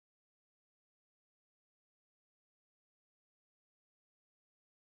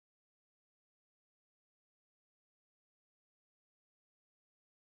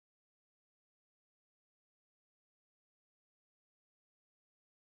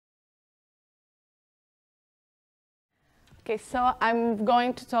Okay, so I'm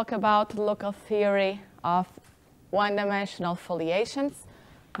going to talk about local theory of one-dimensional foliations.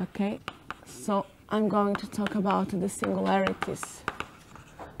 Okay, so I'm going to talk about the singularities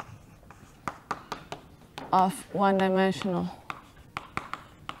of one-dimensional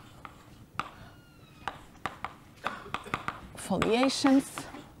foliations.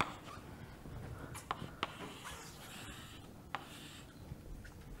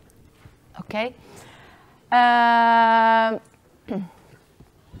 Okay.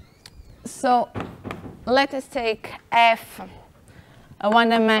 So let us take F, a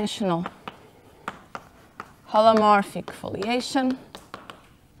one-dimensional holomorphic foliation.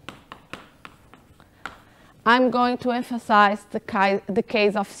 I'm going to emphasize the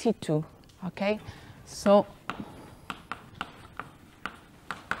case of C2. Okay, so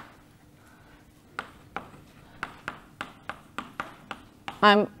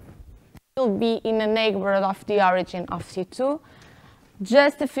will be in the neighborhood of the origin of C2.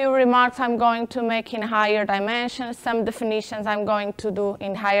 Just a few remarks I'm going to make in higher dimensions, some definitions I'm going to do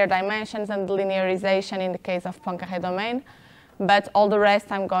in higher dimensions, and linearization in the case of Poincaré domain, but all the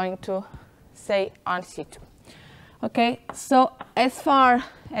rest I'm going to say on C2. Okay, so as far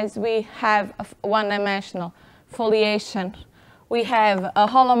as we have a one-dimensional foliation, we have a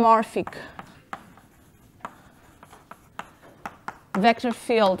holomorphic vector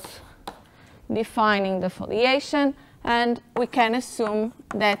field defining the foliation, and we can assume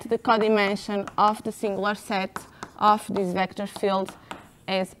that the codimension of the singular set of this vector field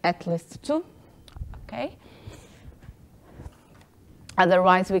is at least 2. Okay.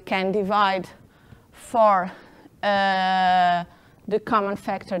 Otherwise, we can divide for the common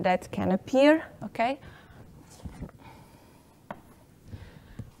factor that can appear. Okay.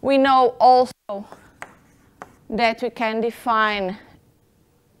 We know also that we can define,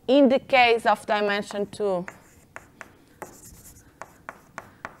 in the case of dimension 2,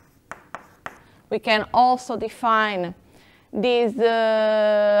 we can also define this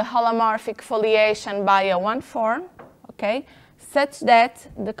holomorphic foliation by a one form, okay, such that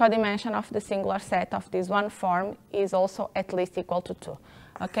the codimension of the singular set of this one form is also at least equal to 2.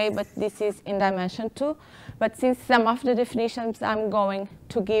 Okay, but this is in dimension 2. But since some of the definitions I'm going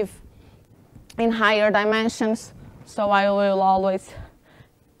to give in higher dimensions, so I will always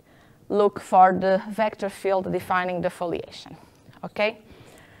look for the vector field defining the foliation. Okay?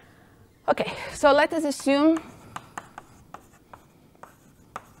 Okay, so let us assume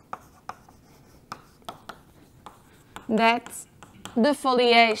that the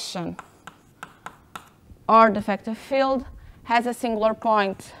foliation or the vector field has a singular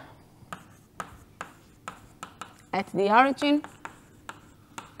point at the origin,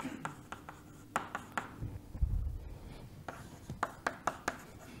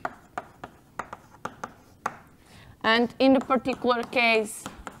 and in the particular case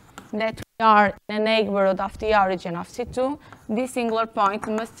that we are in a neighborhood of the origin of C2, this singular point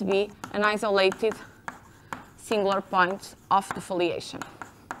must be an isolated singular point of the foliation.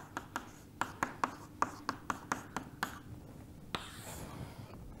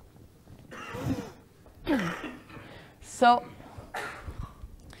 So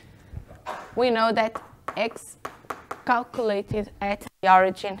we know that x calculated at the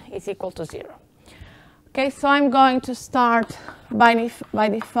origin is equal to 0. Okay, so I'm going to start by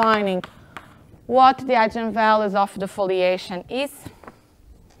defining what the eigenvalues of the foliation is.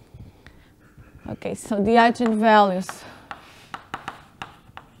 Okay, so the eigenvalues,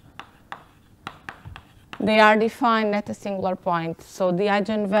 they are defined at a singular point. So the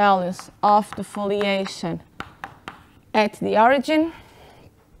eigenvalues of the foliation at the origin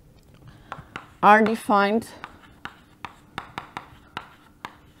are defined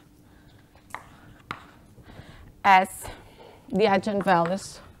as the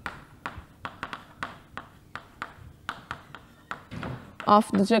eigenvalues of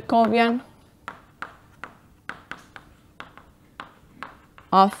the Jacobian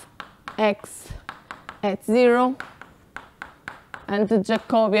of x at 0 and the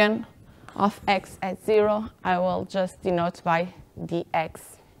Jacobian of x at 0, I will just denote by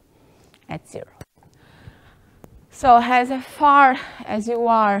dx at 0. So as far as you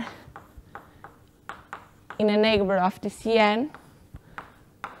are in a neighborhood of the Cn,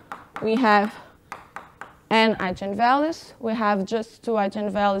 we have n eigenvalues. We have just 2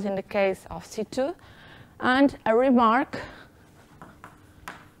 eigenvalues in the case of C2. And a remark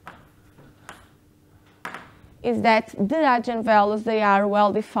is that the eigenvalues, they are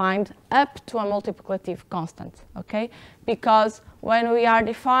well defined up to a multiplicative constant, okay? Because when we are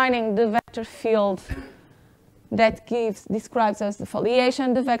defining the vector field that describes us the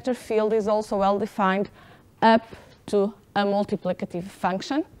foliation, the vector field is also well defined up to a multiplicative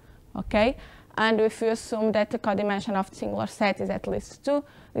function, okay? And if we assume that the codimension of the singular set is at least 2,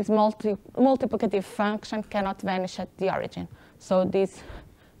 this multiplicative function cannot vanish at the origin. So these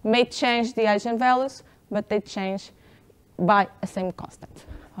may change the eigenvalues, but they change by a same constant,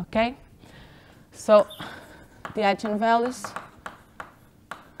 okay? So the eigenvalues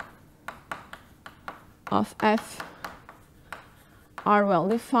of f are well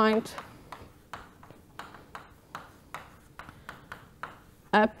defined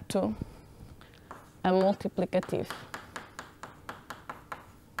up to a multiplicative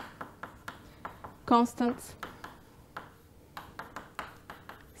constant,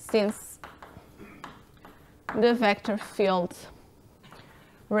 since the vector field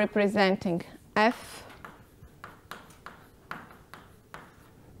representing f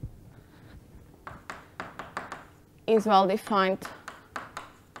is well defined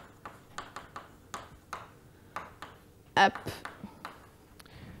up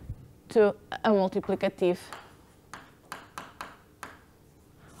to a multiplicative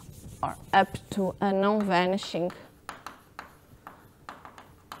or up to a non-vanishing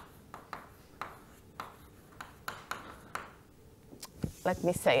let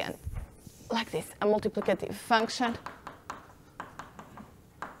me say it like this, a multiplicative function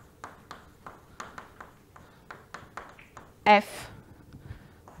f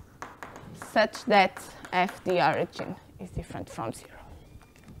such that f the origin is different from 0.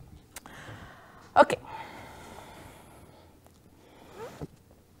 Okay.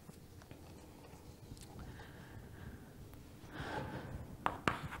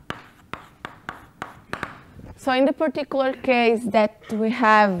 So in the particular case that we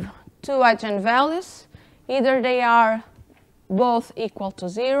have two eigenvalues, either they are both equal to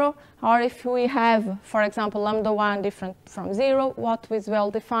 0, or if we have, for example, lambda 1 different from 0, what is well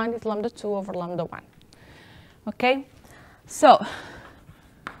defined is lambda 2 over lambda 1. Okay? So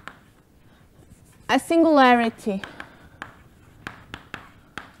a singularity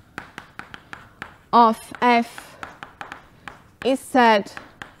of f is said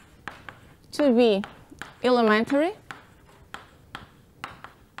to be elementary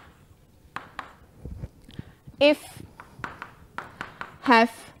if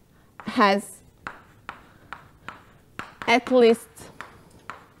f has at least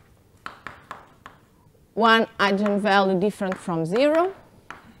one eigenvalue different from 0,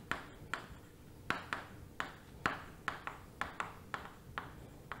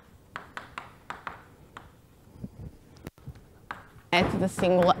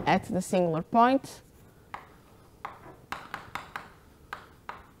 at the singular point,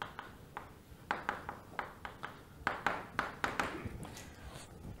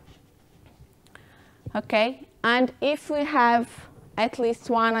 okay, and if we have at least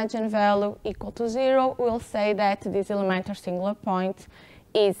one eigenvalue equal to 0, we'll say that this elementary singular point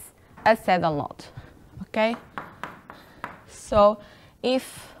is a saddle node, okay? So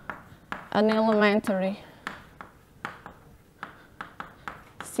if an elementary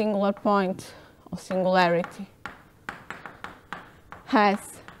singular point or singularity has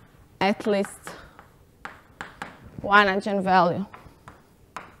at least one eigenvalue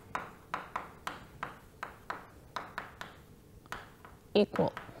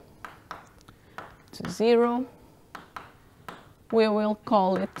equal to 0, we will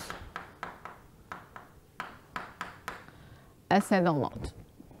call it a saddle node.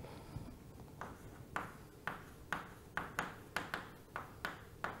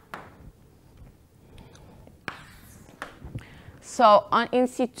 So on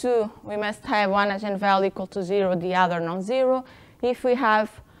Institut, we must have one eigenvalue equal to 0, the other non-zero. If we are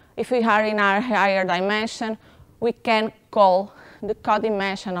in our higher dimension, we can call the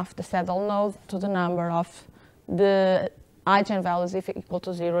codimension of the saddle node to the number of the eigenvalues if equal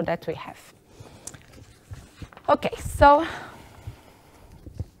to 0 that we have. Okay, so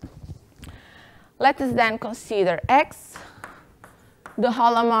let us then consider X, the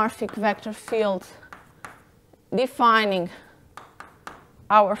holomorphic vector field defining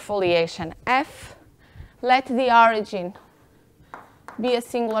our foliation F. Let the origin be a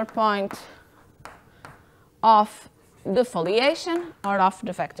singular point of the foliation or of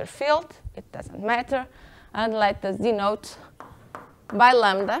the vector field, it doesn't matter, and let us denote by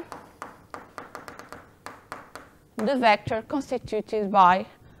lambda the vector constituted by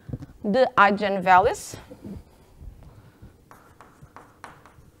the eigenvalues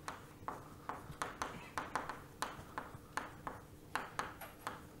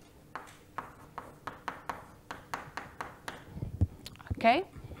okay.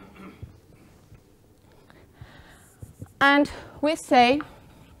 And we say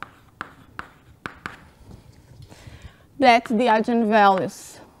that the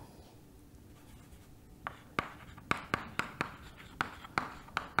eigenvalues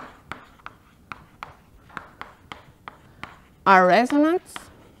are resonant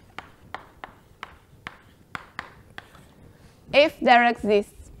if there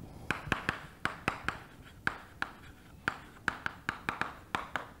exists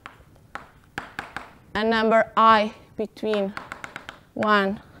a number I between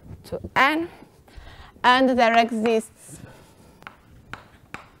 1 to n, and there exists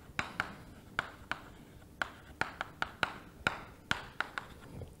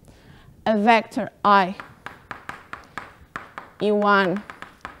a vector I E1,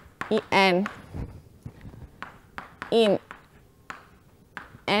 En in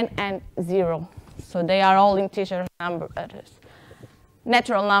n and 0. So they are all integer numbers,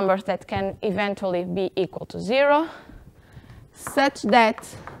 natural numbers that can eventually be equal to 0, such that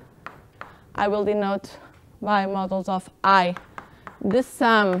I will denote by models of I the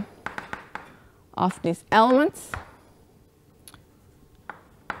sum of these elements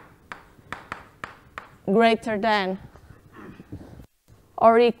greater than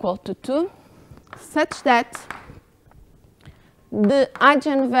or equal to 2, such that the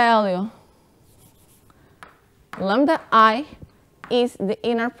eigenvalue lambda I is the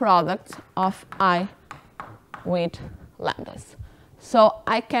inner product of I with lambdas. So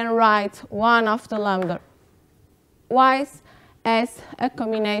I can write one of the lambda y's as a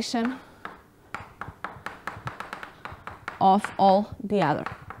combination of all the other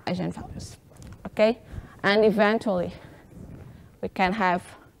eigenvalues. Okay? And eventually we can have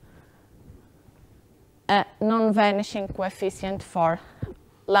a non-vanishing coefficient for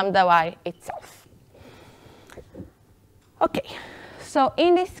lambda y itself. Okay, so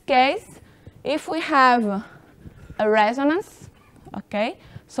in this case, if we have a resonance, okay,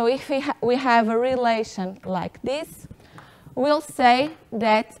 so if we have a relation like this, we'll say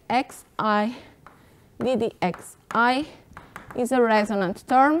that xi ddxi is a resonant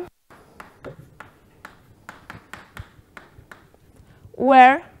term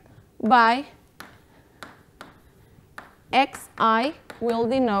whereby xi will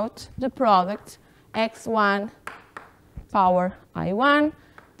denote the product x1 power I1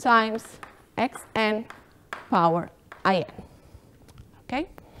 times xn power In. Okay?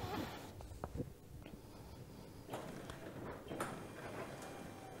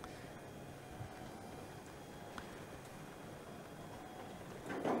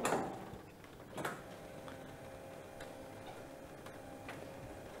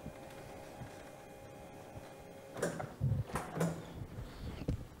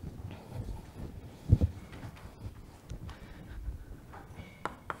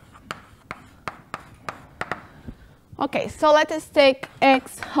 Okay, so let us take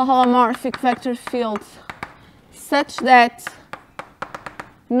X holomorphic vector fields such that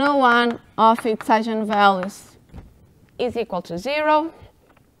no one of its eigenvalues is equal to 0.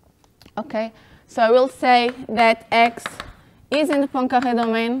 Okay, so I will say that X is in the Poincaré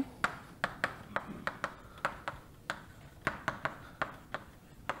domain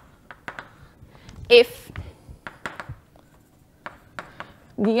if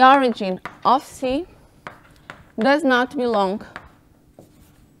the origin of C does not belong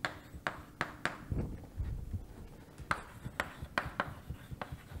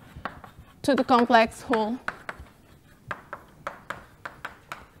to the complex whole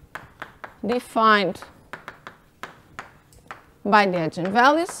defined by the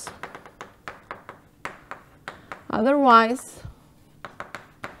eigenvalues. Otherwise,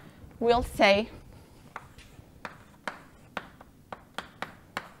 we'll say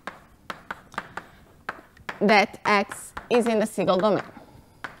that X is in the Siegel domain.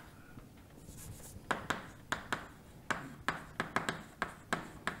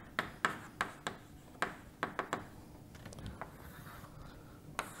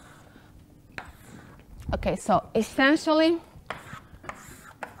 Okay, so essentially,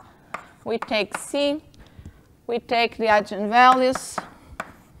 we take C, we take the eigenvalues,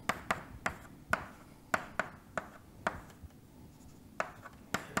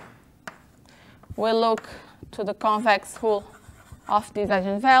 we look to the convex hull of these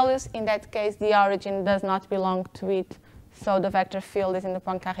eigenvalues. In that case, the origin does not belong to it, so the vector field is in the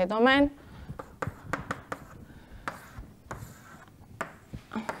Poincaré domain.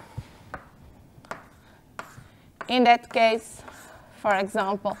 In that case, for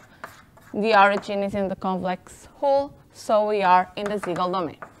example, the origin is in the convex hull, so we are in the Siegel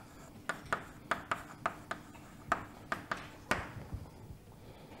domain.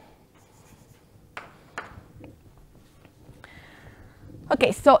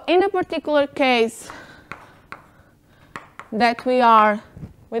 Okay, so in a particular case that we are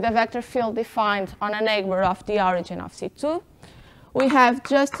with a vector field defined on a neighbor of the origin of C2. We have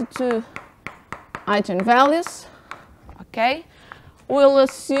just two eigenvalues, okay? We'll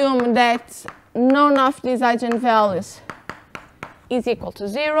assume that none of these eigenvalues is equal to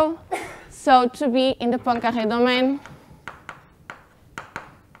 0. So to be in the Poincaré domain,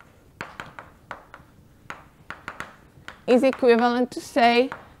 is equivalent to say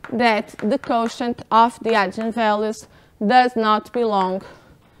that the quotient of the eigenvalues does not belong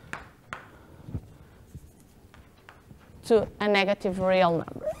to a negative real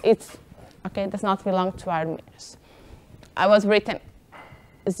number. It's okay, does not belong to R minus. I was written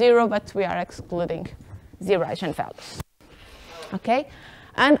 0, but we are excluding 0 eigenvalues. Okay,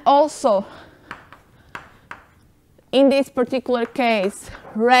 and also in this particular case,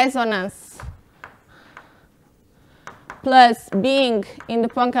 resonance plus being in the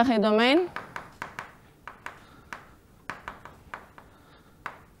Poincaré domain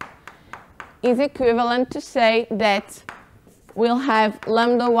is equivalent to say that we'll have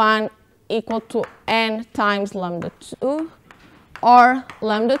lambda 1 equal to n times lambda 2, or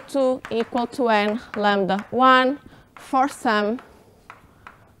lambda 2 equal to n lambda 1 for some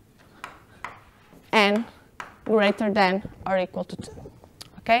n greater than or equal to 2.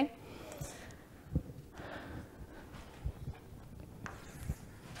 Okay?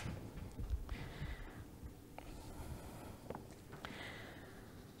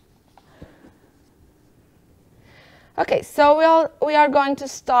 Okay, so we are going to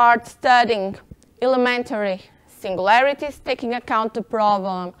start studying elementary singularities, taking account the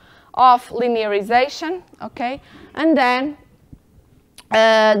problem of linearization, okay? And then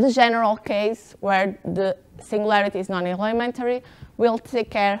the general case where the singularity is non-elementary, we'll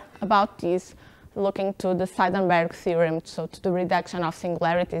take care about this, looking to the Seidenberg theorem, so to the reduction of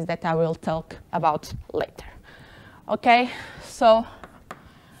singularities that I will talk about later. Okay, so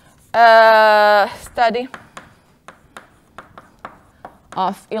study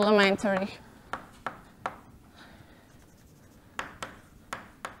of elementary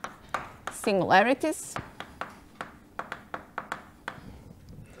singularities.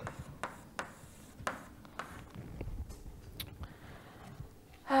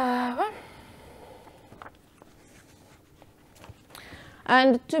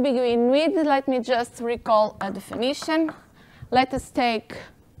 And to begin with, let me just recall a definition. Let us take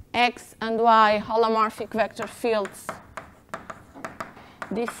x and y holomorphic vector fields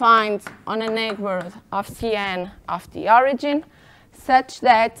defined on a neighborhood of Cn of the origin, such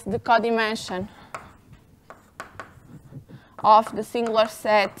that the codimension of the singular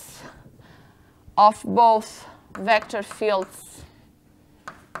sets of both vector fields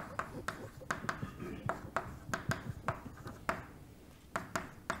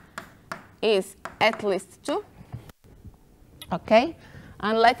is at least 2. Okay,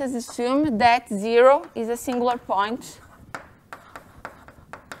 and let us assume that 0 is a singular point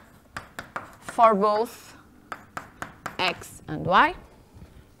for both x and y.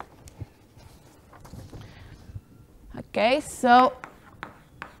 Okay, so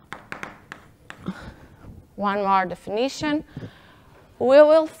one more definition. We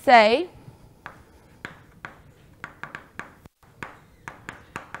will say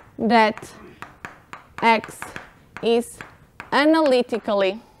that x is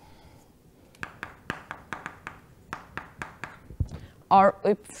analytically, or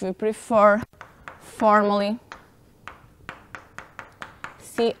if we prefer formally,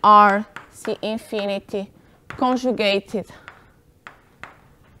 CR, C infinity conjugated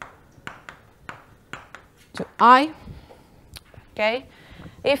to I. Okay,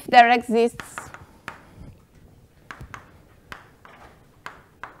 if there exists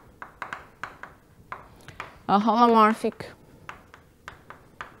a holomorphic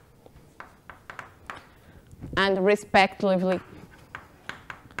and respectively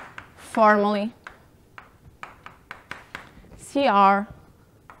formally CR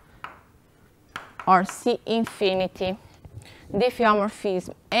or C infinity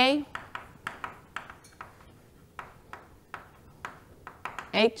diffeomorphism A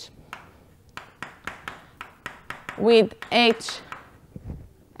H with H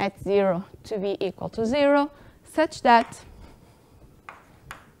at 0 to be equal to 0, such that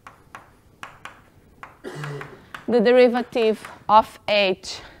the derivative of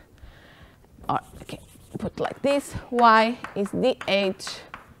H, or okay, put like this, y is dH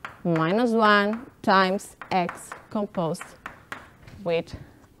minus 1 times x composed with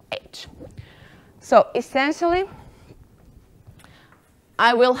H. So essentially,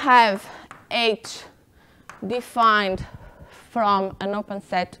 I will have H defined from an open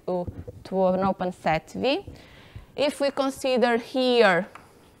set U to an open set V. if we consider here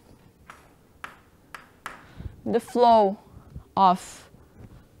the flow of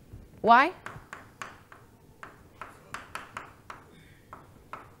y,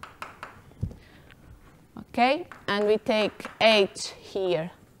 okay, and we take h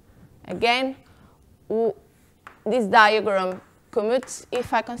here. Again, this diagram commutes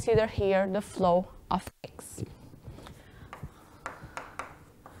if I consider here the flow of x.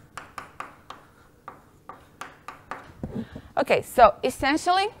 Okay, so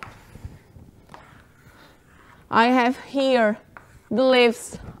essentially, I have here the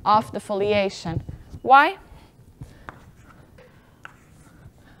leaves of the foliation y,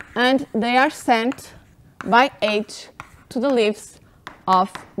 and they are sent by h to the leaves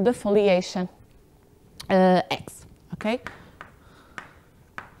of the foliation x. Okay.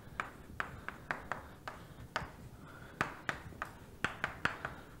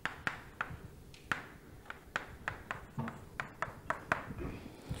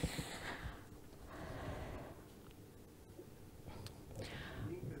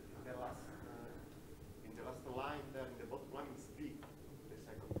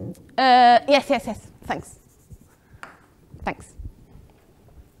 Yes, yes, yes. Thanks. Thanks.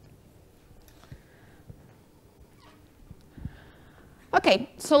 Okay,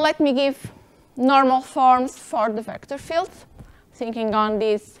 so let me give normal forms for the vector fields, thinking on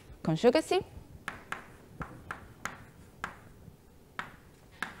this conjugacy.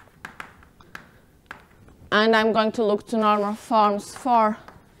 And I'm going to look to normal forms for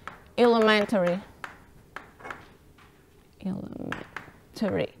elementary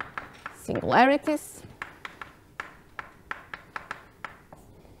singularities.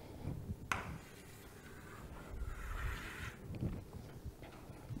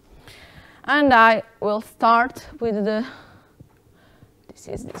 And I will start with this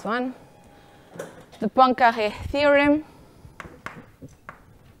one, the Poincaré theorem.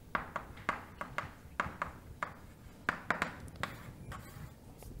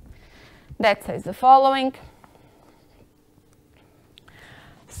 That says the following.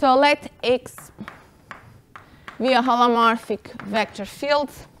 So let X be a holomorphic vector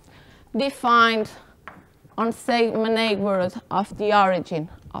field defined on, say, a neighborhood of the origin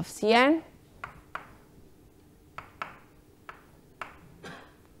of Cn.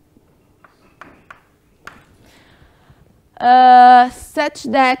 Such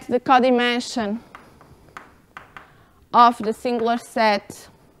that the codimension of the singular set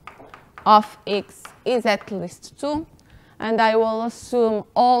of X is at least 2. And I will assume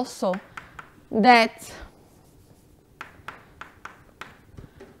also that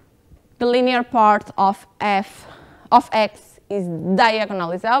the linear part of f of x is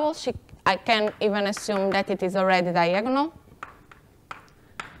diagonalizable. I can even assume that it is already diagonal,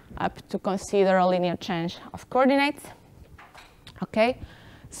 up to consider a linear change of coordinates. Okay,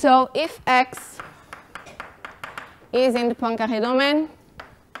 so if x is in the Poincaré domain,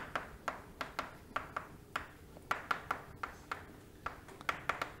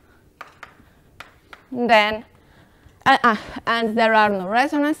 then, and there are no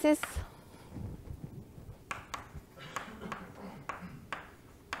resonances,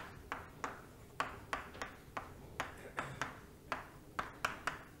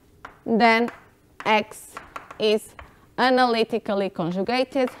 then x is analytically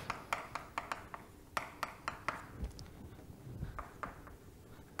conjugated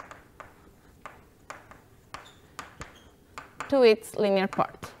to its linear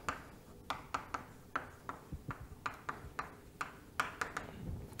part.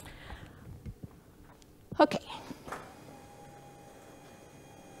 Okay.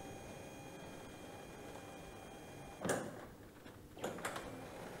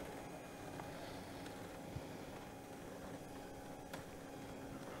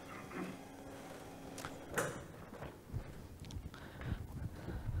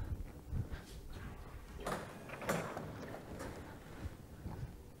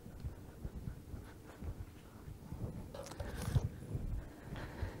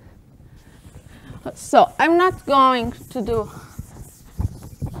 So I'm not going to do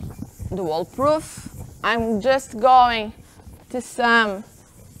the whole proof. I'm just going to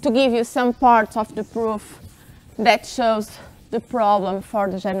give you some parts of the proof that shows the problem for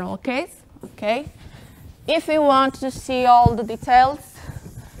the general case. Okay. If you want to see all the details,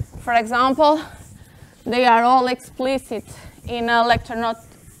 for example, they are all explicit in a lecture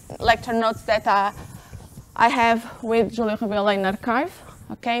notes that I have with Julio Rebelo in archive,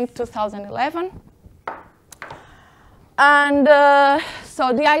 okay, in 2011. And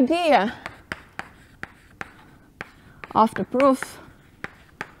so the idea of the proof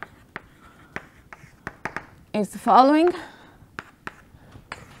is the following.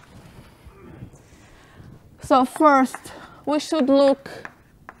 So first, we should look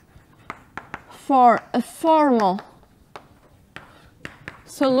for a formal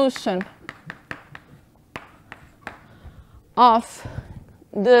solution of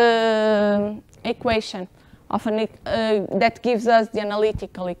the equation of that gives us the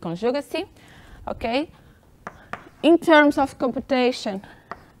analytical conjugacy. Okay. In terms of computation,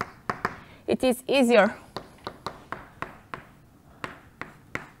 it is easier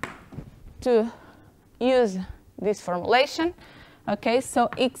to use this formulation. Okay, so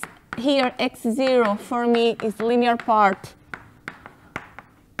here x0 for me is the linear part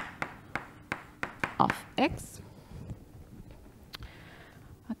of x.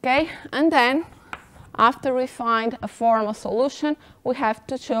 Okay, and then after we find a formal solution, we have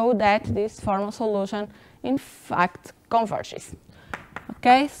to show that this formal solution in fact converges.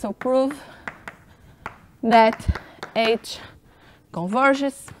 Okay, so prove that H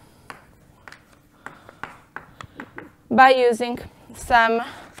converges by using some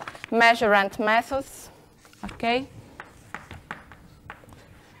measurement methods. Okay,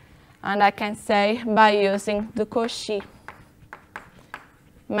 and I can say by using the Cauchy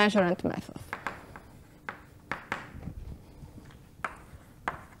measurement method.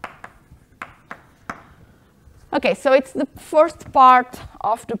 Okay, so it's the first part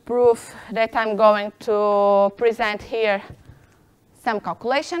of the proof that I'm going to present here some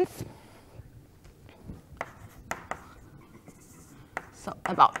calculations. So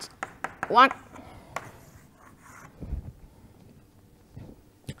about 1.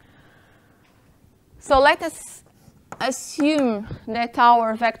 So let us assume that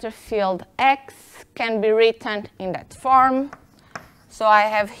our vector field X can be written in that form. So I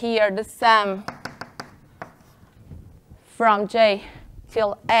have here the sum from J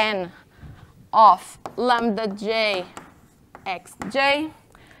till N of lambda J xj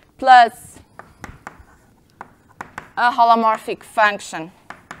plus a holomorphic function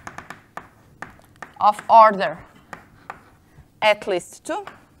of order at least 2.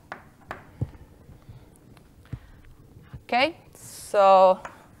 Okay, so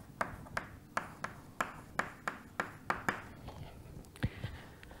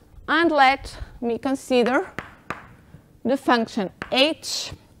and let me consider the function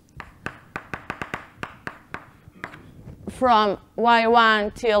h from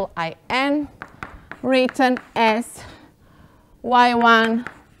y1 till in written as y1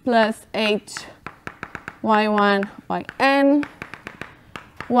 plus h y1 yn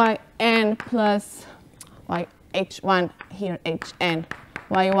yn plus h1 here hn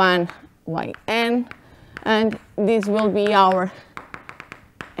y1 yn, and this will be our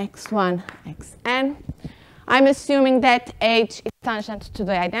x1 xn. I'm assuming that h is tangent to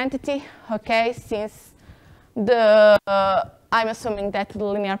the identity, okay, since I'm assuming that the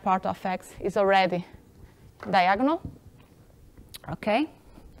linear part of x is already diagonal, okay,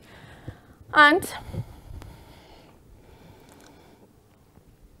 and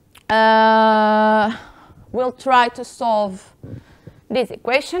we'll try to solve this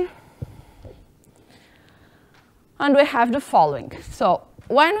equation, and we have the following. So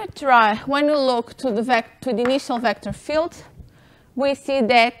when we look to the initial vector field, we see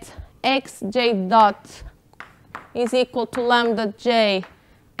that xj dot is equal to lambda j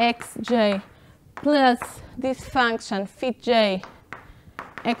xj plus this function phi j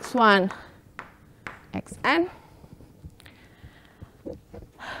x1 xn.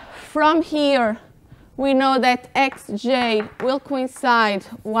 From here, we know that xj will coincide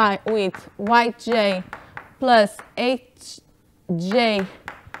with yj plus hj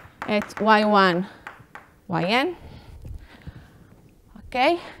at y1 yn.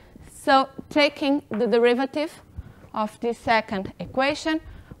 Okay, so taking the derivative of this second equation,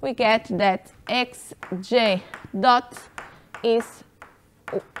 we get that xj dot is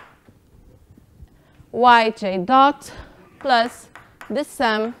yj dot plus the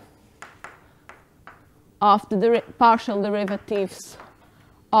sum of the partial derivatives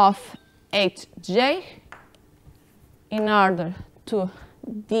of hj in order to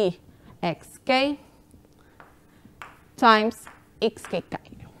dxk times xkk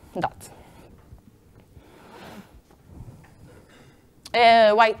dot.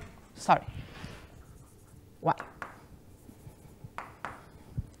 Y.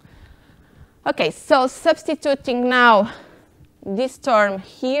 Okay, so substituting now this term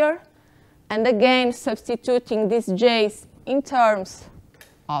here, and again substituting these j's in terms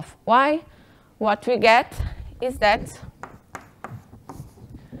of y, what we get is that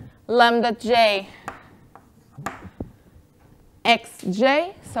lambda j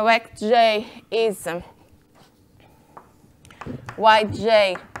xj, so xj is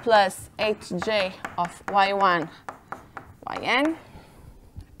yj plus hj of y1, yn,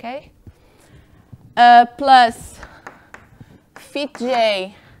 okay, plus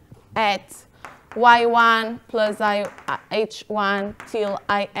phi at y1 plus h1 till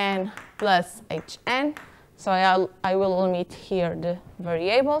in plus hn. So I will omit here the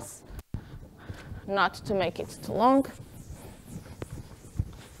variables, not to make it too long.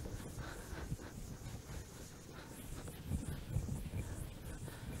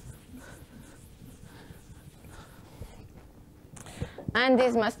 And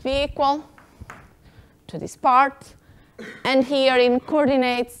this must be equal to this part. And here in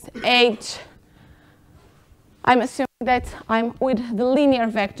coordinates h, I'm assuming that I'm with the linear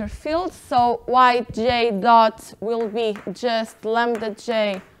vector field. So yj dot will be just lambda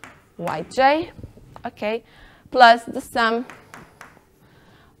j yj, okay, plus the sum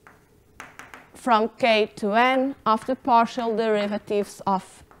from k to n of the partial derivatives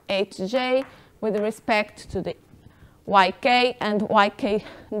of hj with respect to the yk, and yk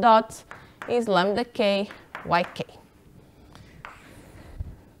dot is lambda k yk.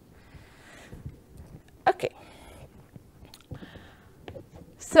 Okay.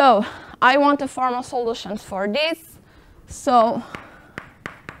 So I want a formal solution for this. So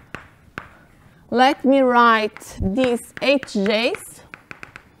let me write these hj's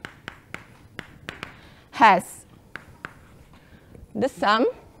has the sum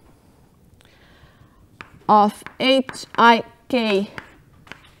of hik yk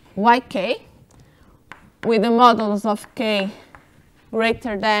with the modulus of k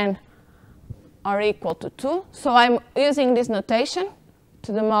greater than or equal to 2. So I'm using this notation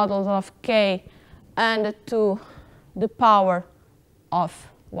to the modulus of k and to the power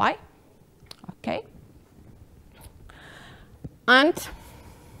of y. Okay. And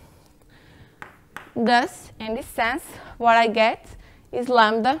thus, in this sense, what I get is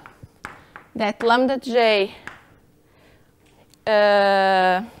lambda, that lambda j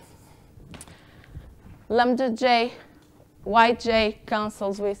yj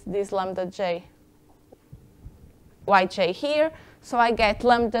cancels with this lambda j yj here. So I get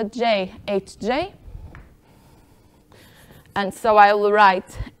lambda j hj. And so I will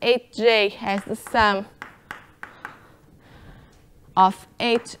write hj as the sum of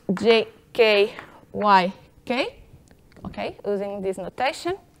hjk yk, okay, using this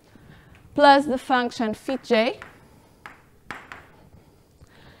notation, plus the function phi j.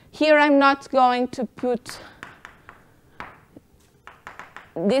 Here I'm not going to put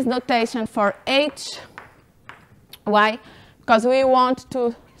this notation for h. Why? Because we want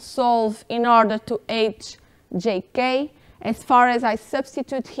to solve in order to hjk. As far as I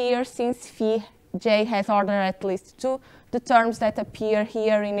substitute here, since phi j has order at least 2, the terms that appear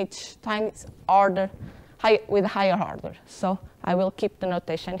here in each time is order with higher order. So I will keep the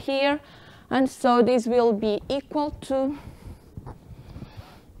notation here. And so this will be equal to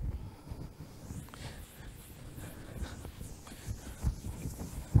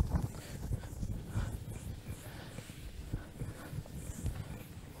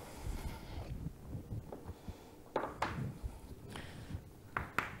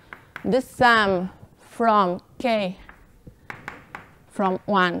the sum from k from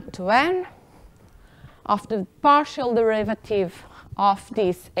 1 to n of the partial derivative of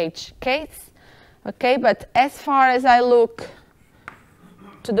these hk's. Okay, but as far as I look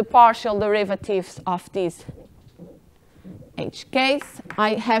to the partial derivatives of these hk's,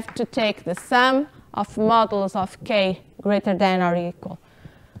 I have to take the sum of modulus of k greater than or equal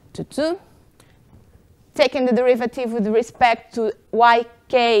to 2. Taking the derivative with respect to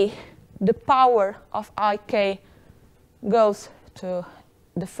yk, the power of ik goes to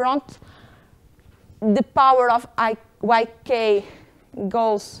the front. The power of yk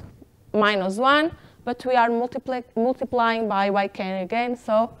goes -1, but we are multiplying by yk again,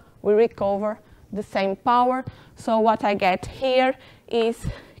 so we recover the same power. So what I get here is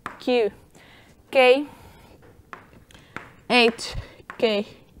q k h k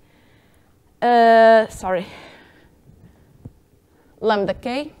lambda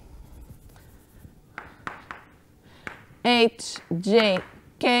k h j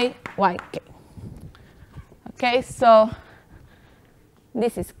k y k. Okay, so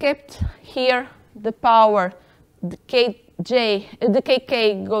this is kept here. The power, the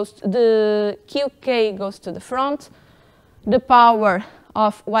kk goes, the qk goes to the front. The power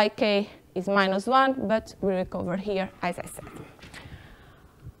of yk is -1, but we recover here, as I said.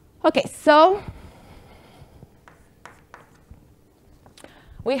 Okay, so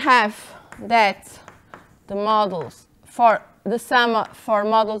we have that the models for the sum for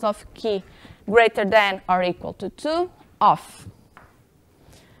models of k greater than or equal to 2 of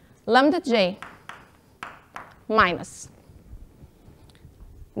lambda j minus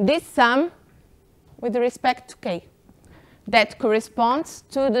this sum with respect to k that corresponds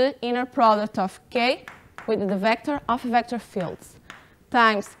to the inner product of k with the vector of vector fields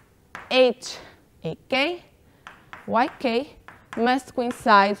times h ak yk must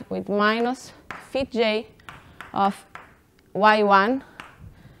coincide with minus phi j of y1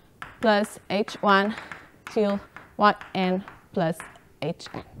 plus h1 till yn plus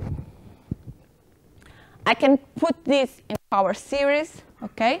hn. I can put this in power series,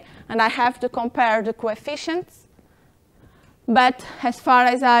 okay, and I have to compare the coefficients. But as far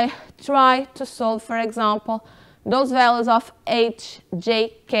as I try to solve, for example, those values of h,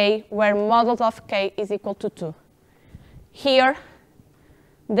 j, k, where modulus of k is equal to 2. Here,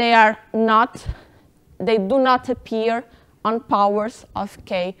 they do not appear on powers of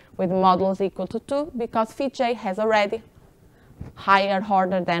k with modulus equal to 2 because phi j has already higher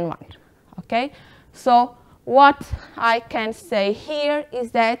order than 1. Okay? So what I can say here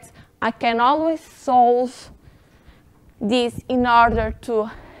is that I can always solve this in order to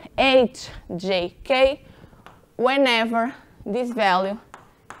h, j, k whenever this value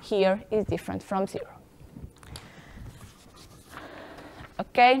here is different from 0.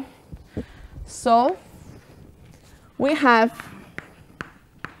 Okay? So we have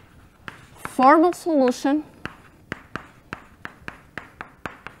formal solution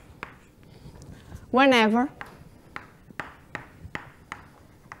whenever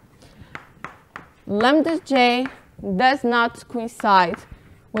lambda j does not coincide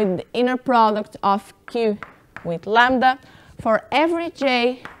with the inner product of q with lambda for every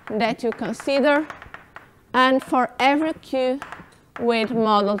j that you consider and for every q with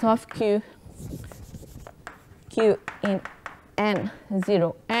modulus of q in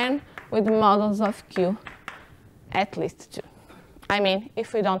n0 n with modulus of q at least 2. I mean,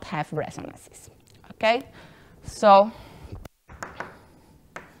 if we don't have resonances. Okay? So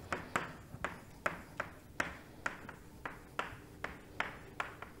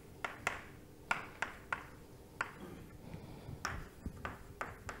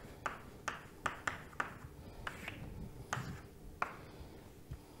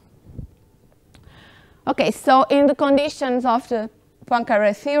okay, so in the conditions of the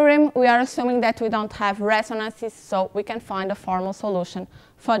Poincaré theorem, we are assuming that we don't have resonances, so we can find a formal solution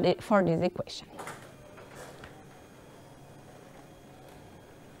for this equation.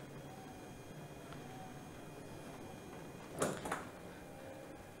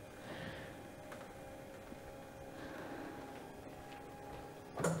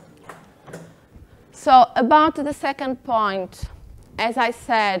 So about the second point, as I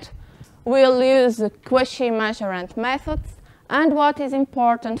said, we'll use the Cauchy measurement methods. And what is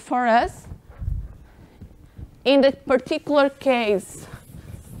important for us in the particular case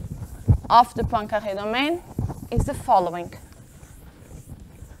of the Poincaré domain is the following.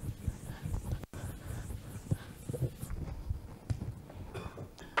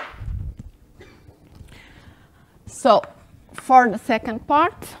 So for the second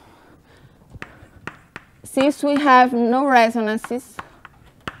part, since we have no resonances,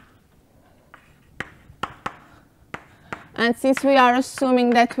 and since we are assuming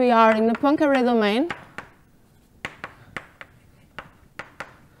that we are in the Poincaré domain,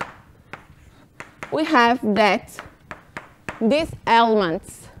 we have that these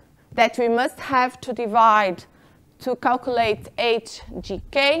elements that we must have to divide to calculate h, g,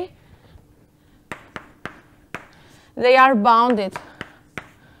 k, they are bounded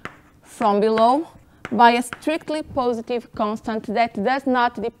from below by a strictly positive constant that does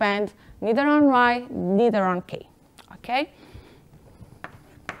not depend neither on y, neither on k. Okay?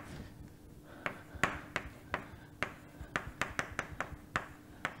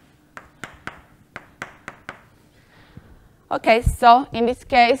 Okay, so in this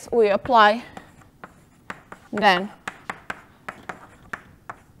case, we apply then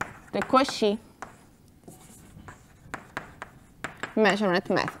the Cauchy measurement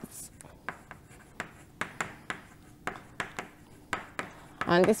methods.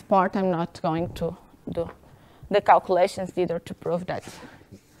 On this part, I'm not going to do the calculations either to prove that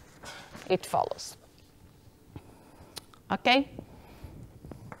it follows. Okay?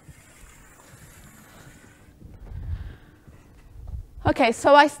 Okay,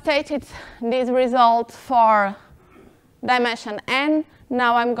 so I stated this result for dimension n.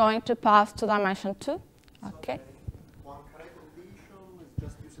 Now I'm going to pass to dimension 2. Okay. So Poincaré condition is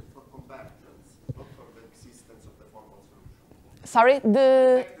just used for convergence, not for the existence of the formal solution. Sorry,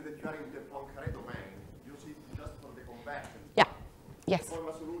 the fact that you are in the Poincaré domain, use it just for the convergence. yeah, yes. The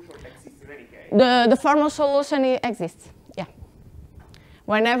formal solution exists in any case. The formal solution exists. Yeah.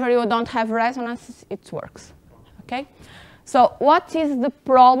 Whenever you don't have resonances, it works. Okay? So what is the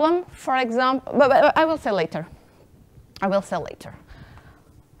problem, for example, but I will say later. I will say later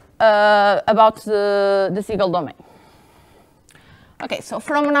about the Siegel domain. Okay, so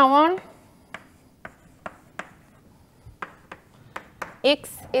from now on, X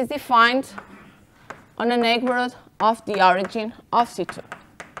is defined on a neighborhood of the origin of C2.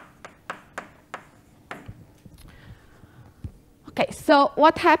 Okay, so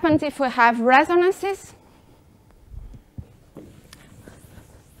what happens if we have resonances?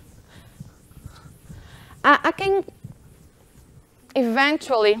 I can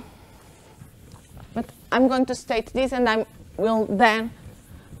eventually, but I'm going to state this and I will then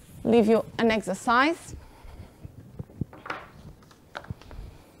leave you an exercise.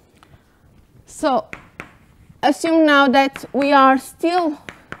 So assume now that we are still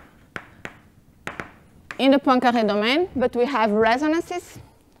in the Poincaré domain, but we have resonances.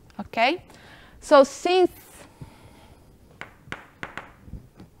 Okay, so since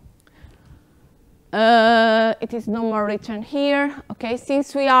it is no more written here. Okay,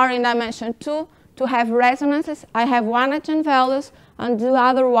 since we are in dimension 2, to have resonances, I have one eigenvalues, and the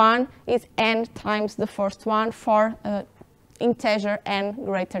other one is n times the first one for integer n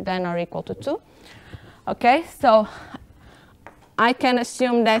greater than or equal to 2. Okay, so I can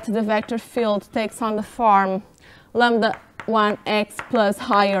assume that the vector field takes on the form lambda 1x plus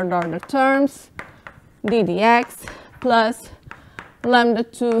higher order terms, ddx, plus lambda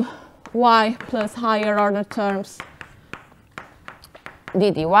 2y plus higher order terms,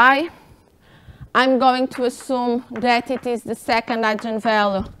 ddy. I'm going to assume that it is the second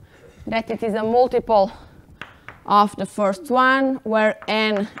eigenvalue, that it is a multiple of the first one, where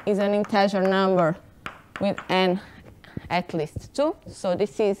n is an integer number with n at least 2. So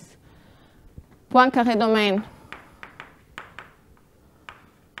this is Poincaré domain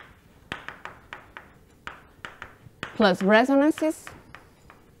plus resonances.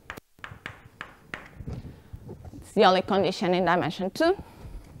 It's the only condition in dimension 2.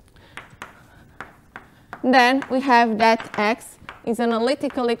 Then we have that X is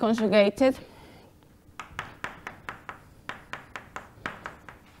analytically conjugated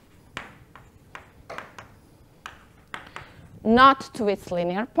not to its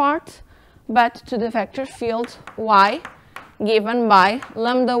linear part, but to the vector field y given by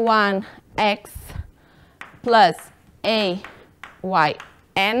lambda 1 x plus a y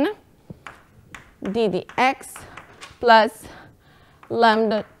n ddx plus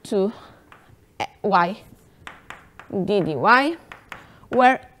lambda 2 y ddy,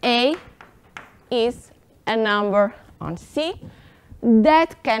 where a is a number on C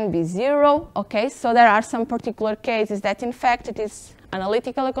that can be 0. Okay, so there are some particular cases that in fact it is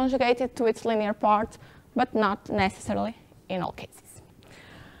analytically conjugated to its linear part, but not necessarily in all cases.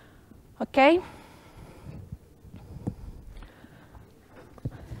 Okay.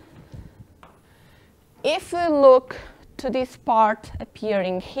 If we look to this part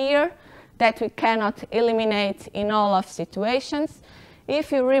appearing here that we cannot eliminate in all of situations,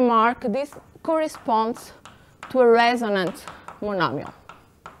 if you remark, this corresponds to a resonant monomial.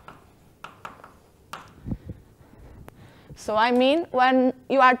 So I mean, when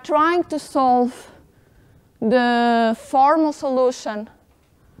you are trying to solve the formal solution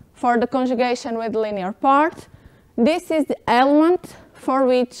for the conjugation with linear part, this is the element for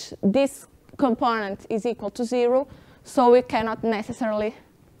which this component is equal to 0, so we cannot necessarily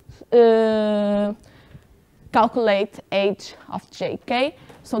calculate h of jk.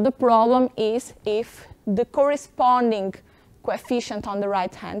 So the problem is if the corresponding coefficient on the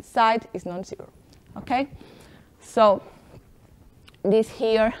right-hand side is non-zero. Okay? So this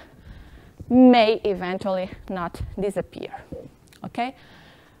here may eventually not disappear. Okay?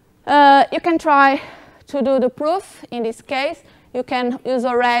 You can try to do the proof in this case. You can use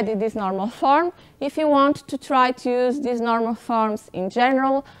already this normal form. If you want to try to use these normal forms in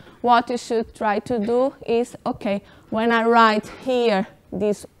general, what you should try to do is, okay, when I write here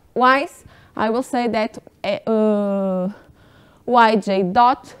these y's, I will say that yj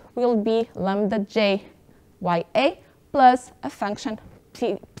dot will be lambda j ya plus a function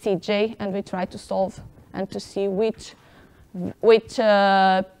pj, and we try to solve and to see which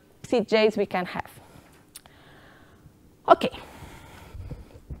pj's we can have. Okay.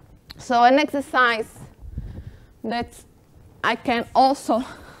 So an exercise that I can also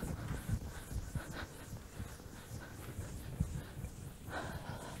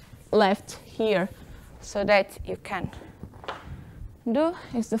left here so that you can do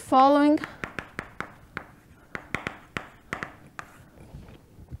is the following.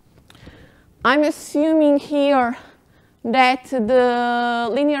 I'm assuming here that the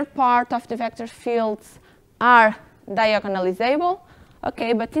linear part of the vector fields are diagonalizable.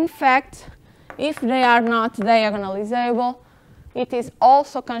 Okay, but in fact, if they are not diagonalizable, it is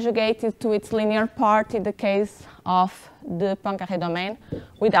also conjugated to its linear part in the case of the Poincaré domain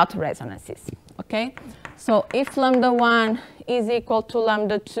without resonances. Okay, so if lambda 1 is equal to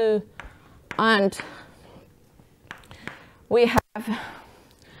lambda 2 and we have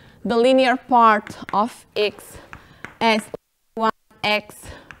the linear part of x as 1x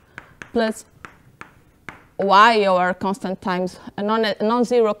plus y over constant times a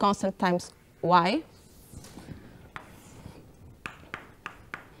non-zero constant times y.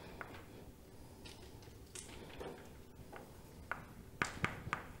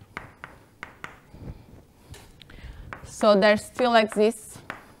 So there still exists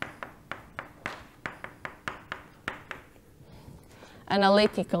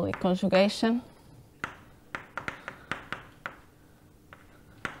analytically conjugation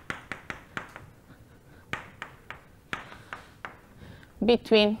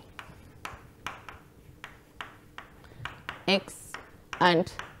between x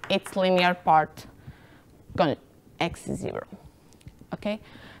and its linear part x0. Okay?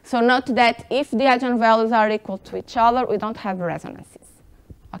 So note that if the eigenvalues are equal to each other, we don't have resonances.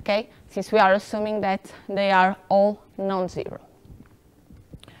 Okay? Since we are assuming that they are all non-zero.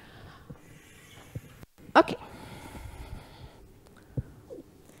 Okay.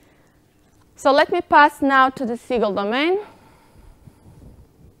 So let me pass now to the Siegel domain.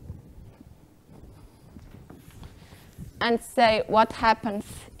 And say what happens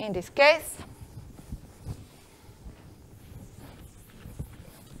in this case.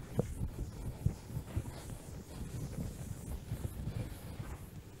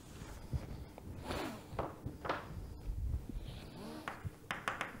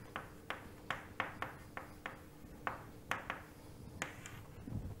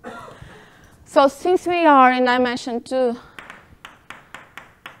 So since we are in dimension 2,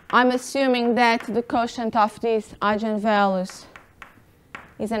 I'm assuming that the quotient of these eigenvalues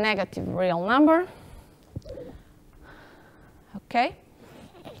is a negative real number. Okay?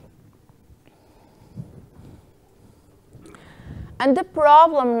 And the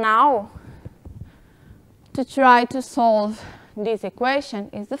problem now to try to solve this equation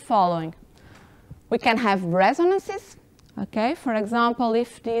is the following. We can have resonances. Okay? For example,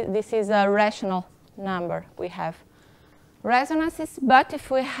 if this is a rational number, we have resonances, but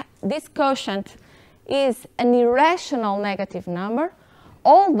if this quotient is an irrational negative number,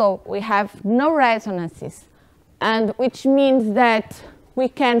 although we have no resonances, and which means that we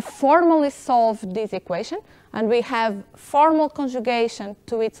can formally solve this equation, and we have formal conjugation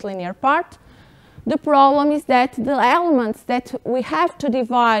to its linear part, the problem is that the elements that we have to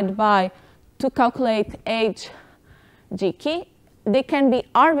divide by to calculate G key, they can be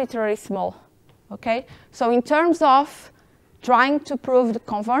arbitrarily small. Okay? So in terms of trying to prove the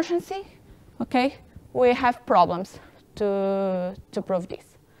convergency, okay, we have problems to prove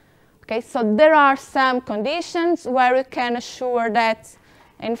this. Okay, so there are some conditions where we can assure that,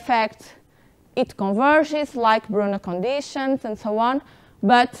 in fact, it converges, like Bruno conditions and so on,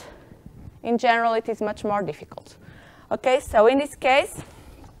 but in general, it is much more difficult. Okay, so in this case,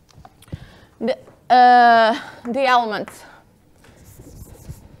 the elements,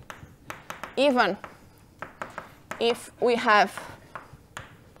 even if we have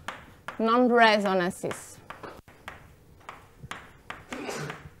non-resonances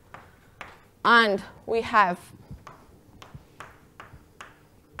and we have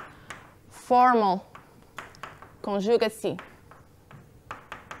formal conjugacy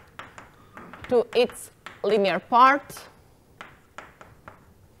to its linear part,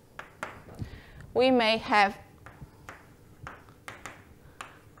 we may have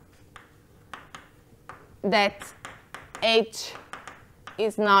that H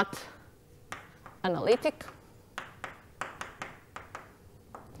is not analytic.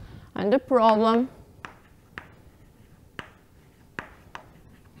 And the problem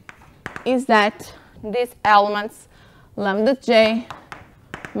is that these elements, lambda j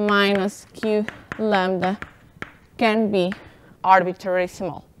minus q lambda, can be arbitrarily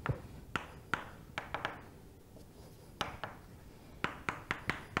small.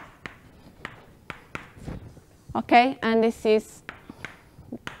 Okay, and this is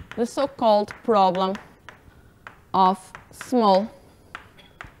the so-called problem of small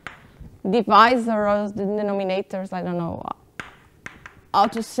divisors, the denominators, I don't know how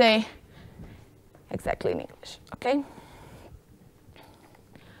to say exactly in English, okay?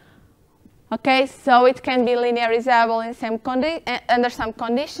 Okay, so it can be linearizable in under some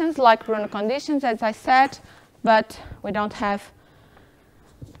conditions, like Bruno conditions, as I said, but we don't have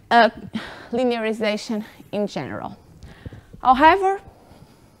a linearization in general. However,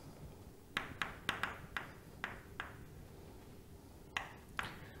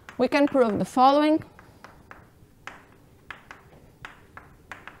 we can prove the following.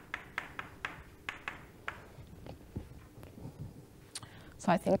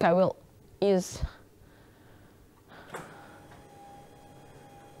 So I think I will use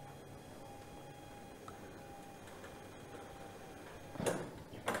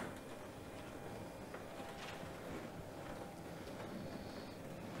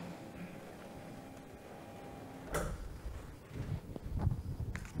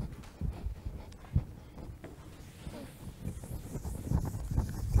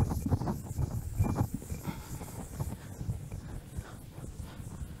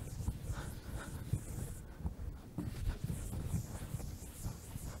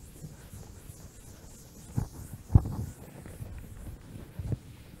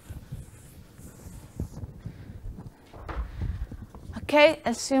okay,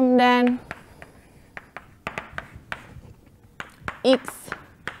 assume then x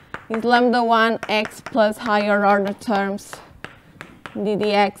is lambda 1 x plus higher order terms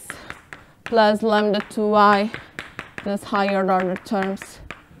ddx plus lambda 2 y plus higher order terms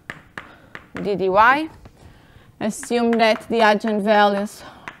ddy. Assume that the eigenvalues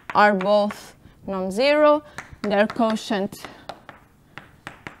are both non-zero, their quotient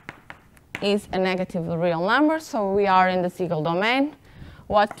is a negative real number, so we are in the single domain.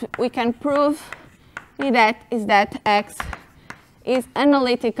 What we can prove is that x is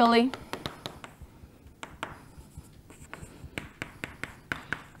analytically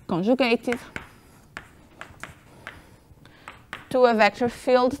conjugated to a vector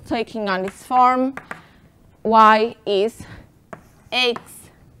field taking on this form. Y is x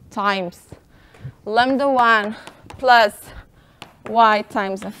times lambda 1 plus y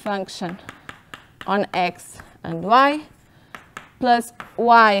times a function on x and y plus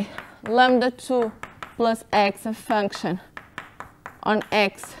y lambda 2 plus x a function on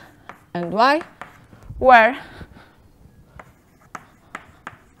x and y, where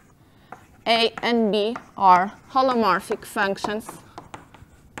a and b are holomorphic functions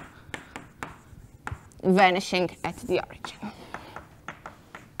vanishing at the origin.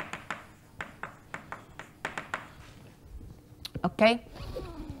 Okay?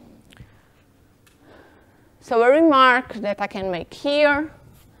 So a remark that I can make here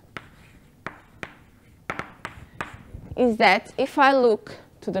is that if I look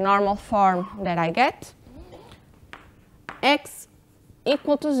to the normal form that I get, x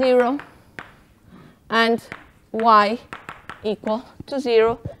equal to 0 and y equal to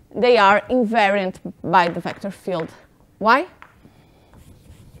 0, they are invariant by the vector field y.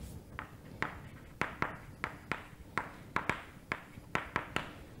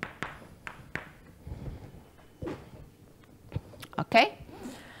 Okay?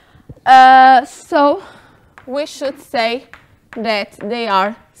 So we should say that they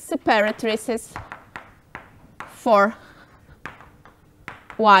are separatrices for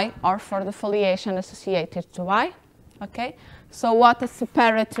y, or for the foliation associated to y. Okay? So what a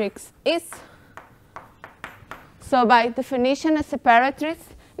separatrix is? So by definition, a separatrix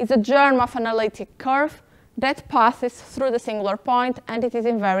is a germ of an analytic curve that passes through the singular point, and it is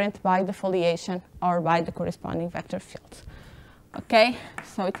invariant by the foliation or by the corresponding vector field. Okay?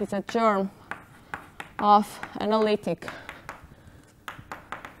 So it is a germ of analytic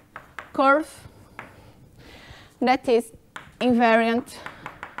curve that is invariant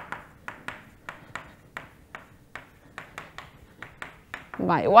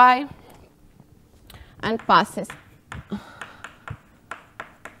by y and passes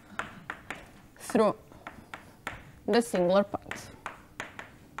through the singular point.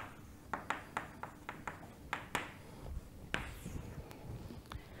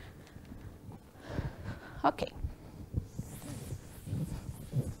 Okay.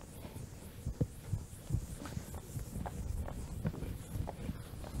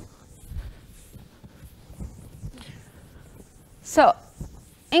 So,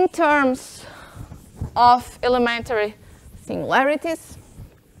 in terms of elementary singularities,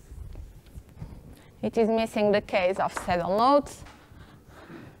 it is missing the case of saddle nodes.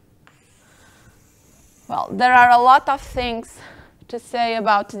 Well, there are a lot of things to say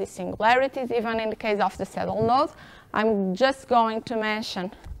about the singularities, even in the case of the saddle node. I'm just going to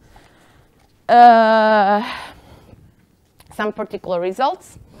mention some particular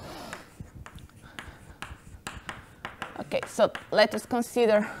results. Okay, so let us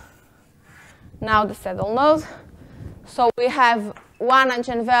consider now the saddle node. So we have one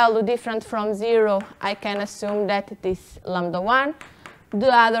eigenvalue different from 0, I can assume that it is lambda 1.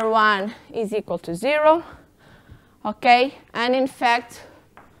 The other one is equal to 0. Okay, and in fact,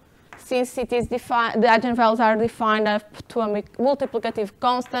 since it is defined, the eigenvalues are defined up to a multiplicative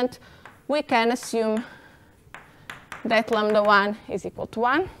constant, we can assume that lambda 1 is equal to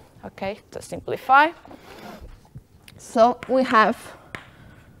 1. Okay, to simplify. So we have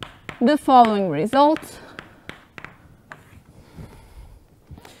the following result.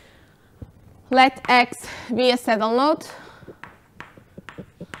 Let X be a saddle node.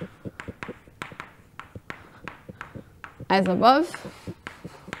 As above.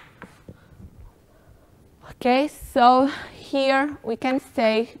 Okay, so here we can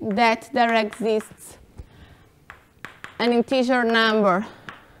say that there exists an integer number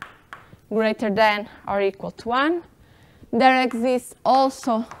greater than or equal to 1. There exists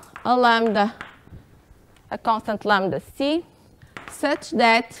also a lambda, a constant lambda c, such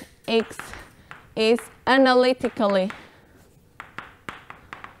that X is analytically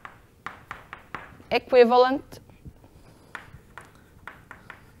equivalent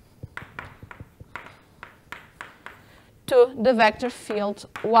to the vector field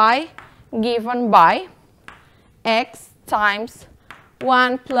y given by x times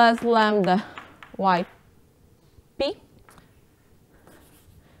 1 plus lambda yp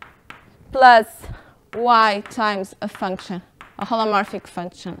plus y times a function, a holomorphic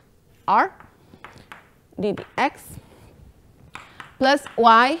function r ddx plus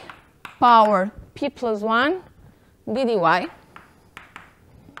y power p plus 1 ddy.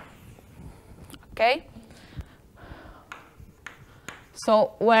 Okay?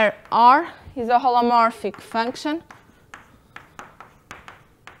 So where r is a holomorphic function,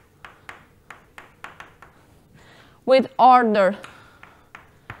 with order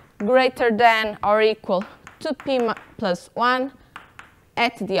greater than or equal to p plus 1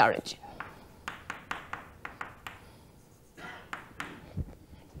 at the origin.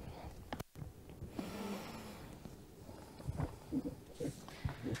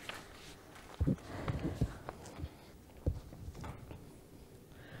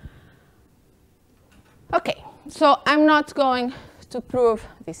 Okay, so I'm not going to prove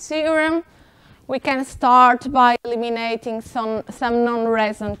this theorem. We can start by eliminating some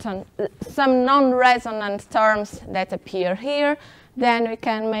non-resonant terms that appear here. Then we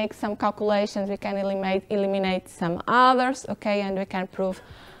can make some calculations. We can eliminate some others, okay, and we can prove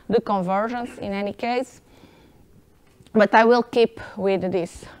the convergence in any case. But I will keep with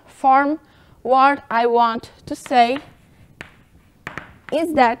this form. What I want to say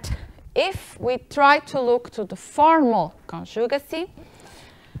is that if we try to look to the formal conjugacy,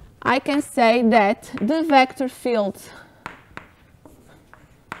 I can say that the vector field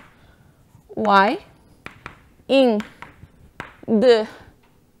y in the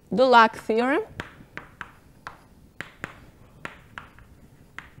Dulac theorem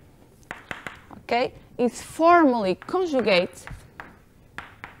okay, is formally conjugate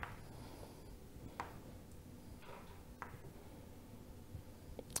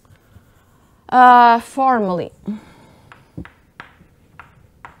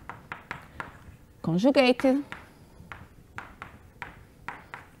conjugated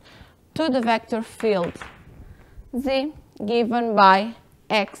to the vector field z given by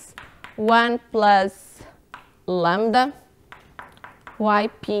x 1 plus lambda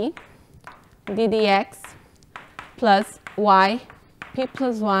yp ddx plus y p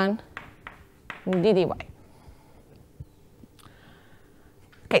plus 1 ddy.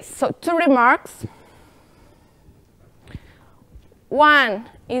 Okay, so 2 remarks. One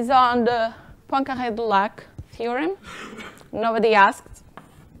is on the Poincaré-Dulac theorem. Nobody asked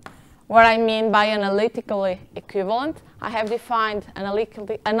what I mean by analytically equivalent. I have defined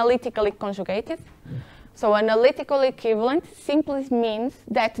analytically conjugated. So analytically equivalent simply means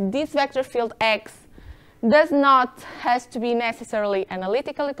that this vector field x does not has to be necessarily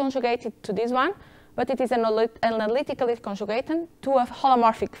analytically conjugated to this one, but it is analytically conjugated to a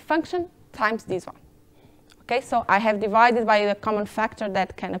holomorphic function times this one. Okay, so I have divided by the common factor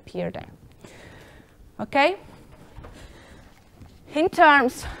that can appear there. Okay? In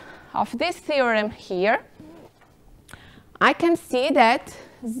terms of this theorem here, I can see that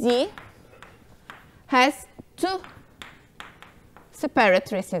Z has 2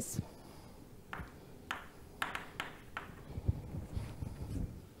 separatrices.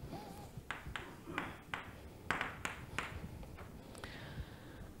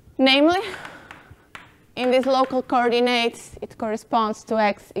 Namely, in these local coordinates, it corresponds to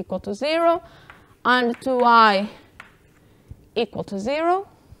x equal to 0 and to y equal to 0.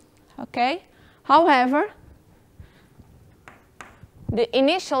 Okay. However, the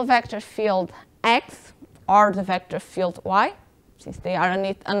initial vector field x or the vector field y, since they are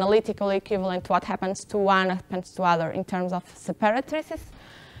analytically equivalent, what happens to one happens to other in terms of separatrices.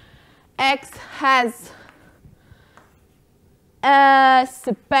 X has a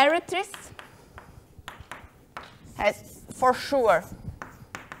separatrix, has for sure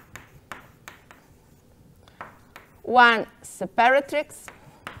one separatrix,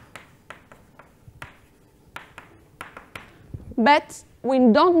 but we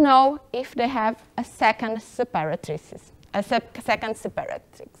don't know if they have a second separatrix.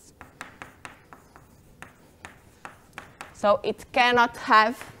 So it cannot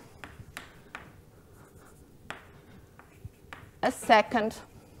have a second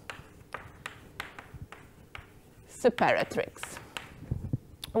separatrix.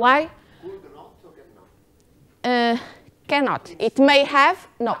 Why? Cannot. It may have.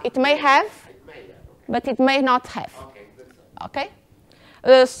 No, it may have, but it may not have. Okay?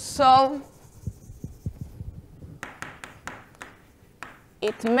 So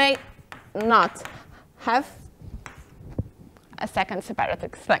it may not have a second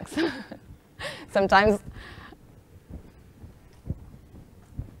separatrix. Thanks. Sometimes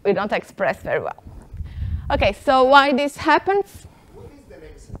we don't express very well. Okay, so why this happens? What is the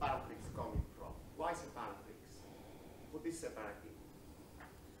name separatrix coming from? Why separatrix? What is separative?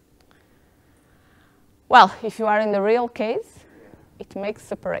 Well, if you are in the real case, it makes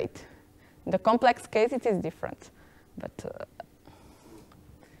separate. In the complex case, it is different. But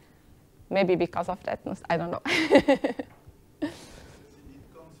maybe because of that, I don't know. It comes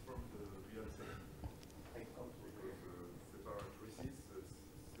from the real case. It comes from the separatrices.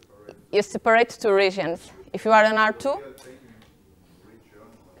 You separate two regions. If you are an R2,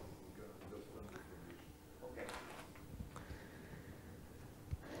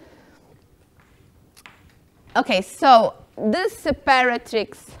 okay, so this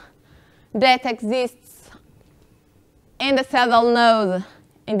separatrix that exists in the saddle node,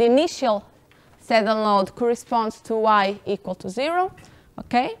 in the initial saddle node, corresponds to y equal to 0,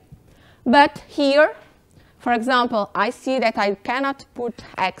 okay? But here, for example, I see that I cannot put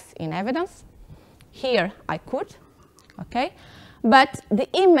x in evidence. Here I could, okay? But the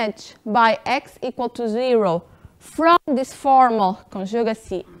image by x equal to 0 from this formal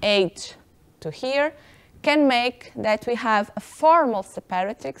conjugacy h to here can make that we have a formal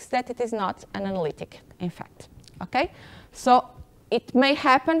separatrix that it is not an analytic, in fact, okay? So it may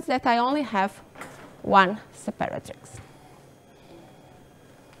happen that I only have one separatrix.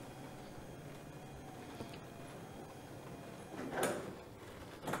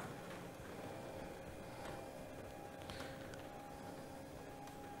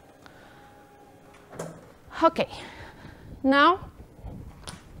 Okay, now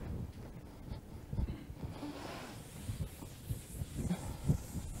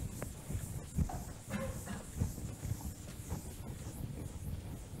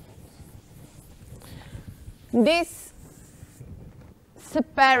this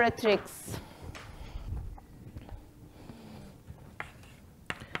separatrix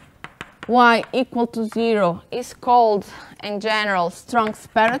y equal to 0 is called, in general, strong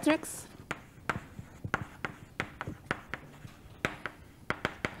separatrix.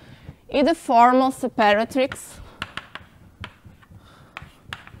 In the formal separatrix,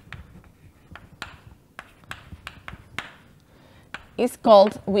 is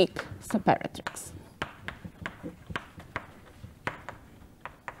called weak separatrix.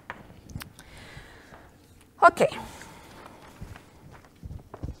 Okay.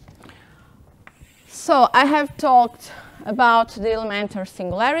 So I have talked about the elementary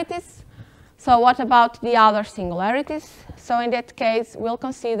singularities. So what about the other singularities? So in that case, we'll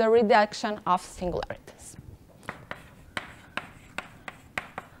consider reduction of singularities.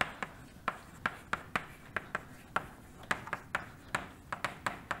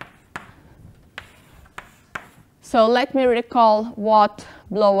 So let me recall what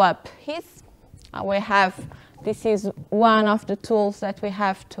blow up is. We have, this is one of the tools that we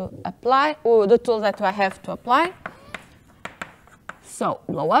have to apply, or the tools that I have to apply. So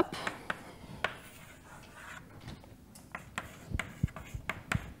blow up.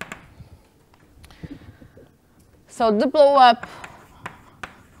 So the blow up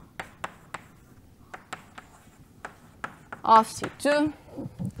of C2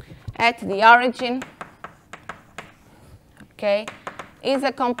 at the origin, okay, is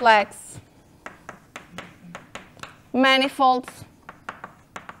a complex manifold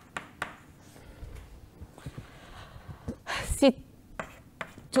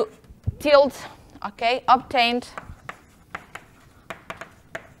C2 tilde, okay, obtained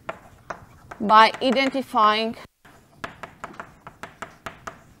by identifying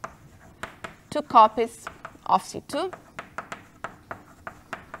two copies of C2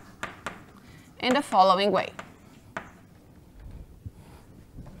 in the following way.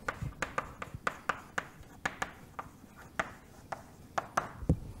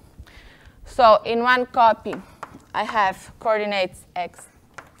 So in one copy, I have coordinates x,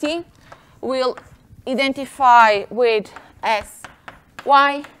 t. We'll identify with s,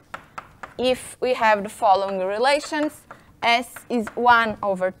 y if we have the following relations. S is 1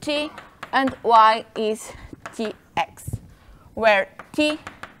 over t, and y is tx, where t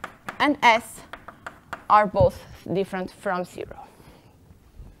and s are both different from 0.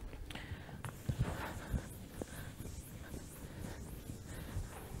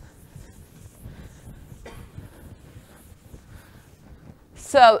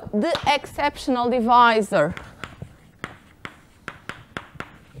 So the exceptional divisor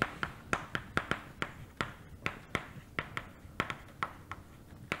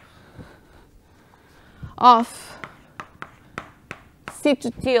of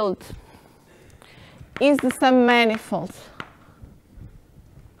C2 tilde is the submanifold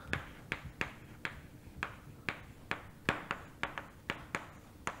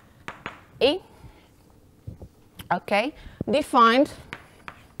E, okay, defined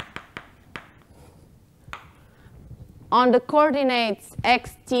on the coordinates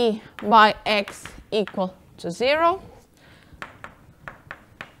xt by x equal to 0,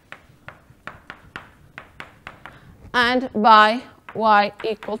 and by y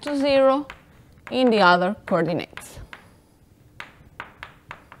equal to 0 in the other coordinates,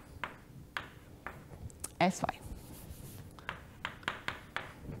 sy.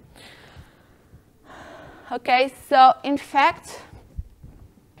 Okay, so in fact,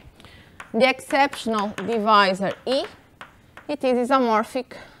 the exceptional divisor E, it is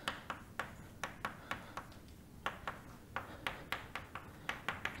isomorphic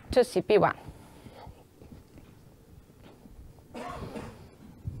to CP1.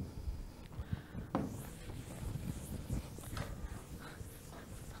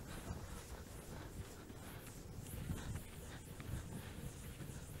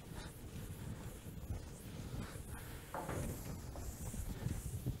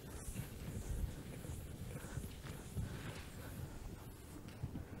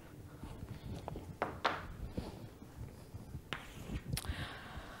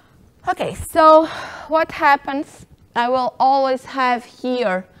 Okay, so what happens? I will always have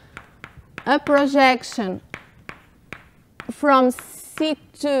here a projection from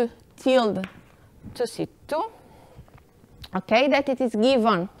C2 tilde to C2, okay, that it is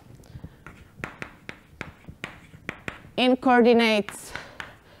given in coordinates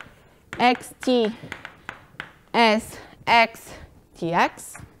xt as x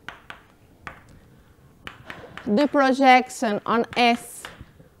tx. The projection on S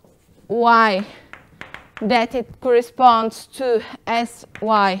y that it corresponds to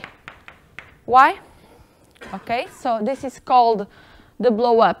sy y. Okay, so this is called the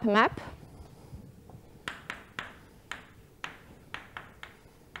blow-up map.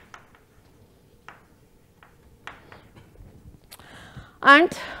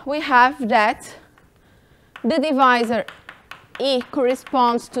 And we have that the divisor E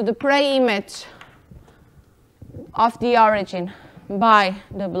corresponds to the preimage of the origin by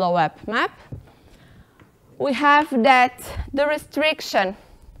the blow-up map. We have that the restriction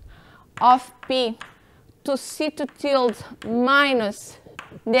of P to C2 tilde minus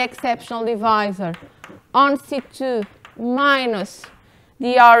the exceptional divisor on C2 minus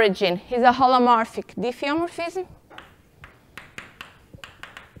the origin is a holomorphic diffeomorphism.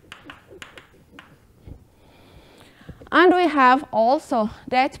 And we have also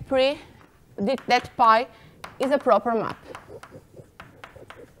that pi is a proper map.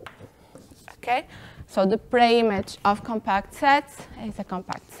 Okay, so the preimage of compact sets is a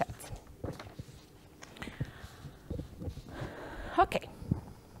compact set. Okay.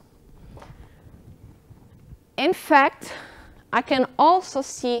 In fact, I can also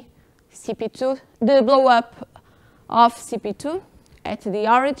see CP2, the blow-up of CP2 at the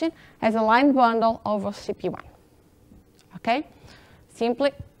origin as a line bundle over CP1. Okay,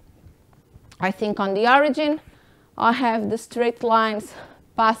 simply, I think on the origin, I have the straight lines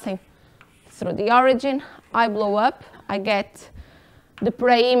passing through the origin. I blow up, I get the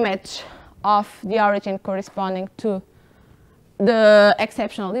preimage of the origin corresponding to the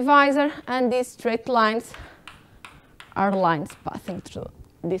exceptional divisor, and these straight lines are lines passing through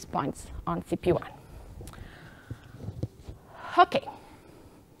these points on CP1. Okay,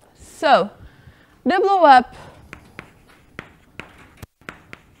 so the blow-up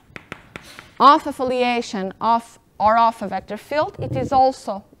of a foliation of or of a vector field, it is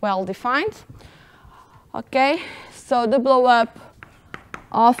also well defined. Okay, so the blow up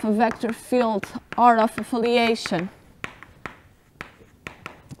of a vector field or of a foliation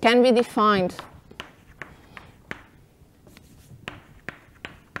can be defined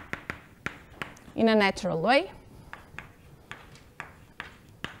in a natural way.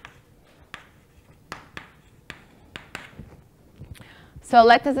 So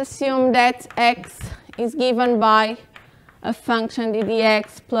let us assume that x is given by a function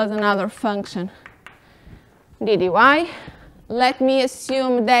ddx plus another function ddy. Let me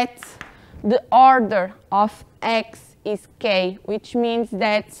assume that the order of x is k, which means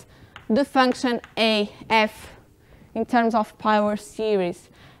that the function a, f, in terms of power series,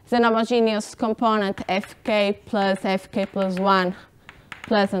 is an homogeneous component fk plus 1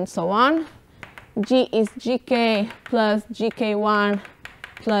 plus and so on. G is gk plus gk1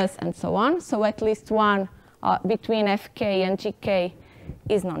 plus and so on. So at least one between fk and gk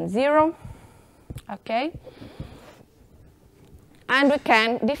is non-zero. Okay. And we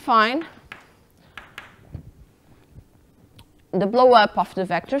can define the blow up of the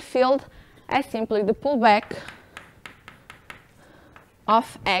vector field as simply the pullback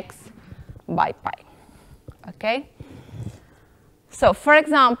of x by pi. Okay? So, for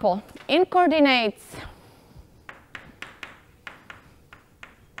example, in coordinates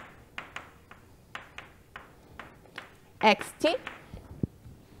xt,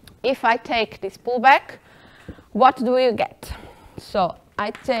 if I take this pullback, what do you get? So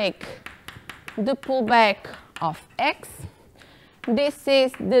I take the pullback of x. This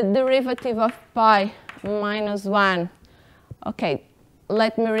is the derivative of pi minus 1. Okay,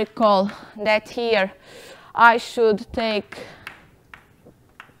 let me recall that here I should take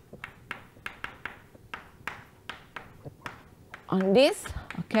on this,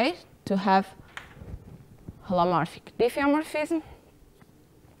 okay, to have holomorphic diffeomorphism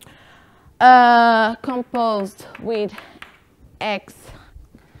composed with x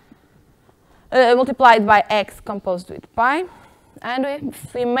multiplied by x composed with pi. And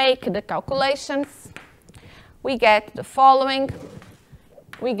if we make the calculations, we get the following.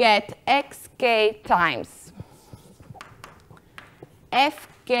 We get xk times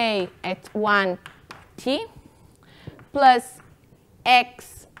fk at 1t plus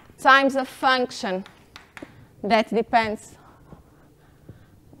x times a function that depends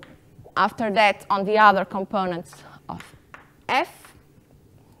after that on the other components of f,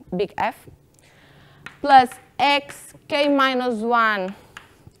 big F, plus xk minus 1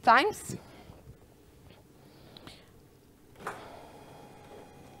 times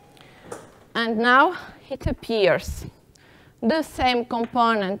and now it appears the same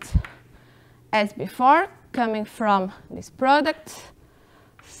component as before coming from this product.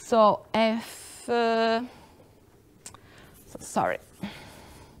 So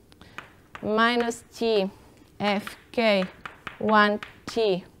minus t fk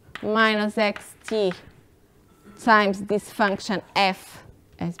 1t minus xt times this function f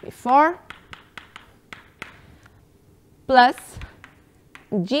as before plus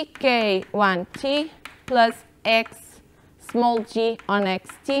gk 1t plus x small g on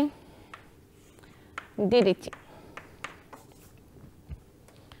xt ddt.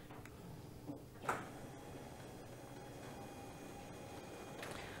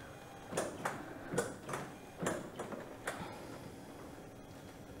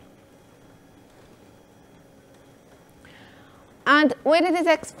 And with these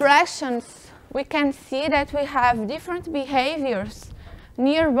expressions, we can see that we have different behaviors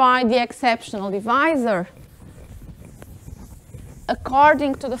nearby the exceptional divisor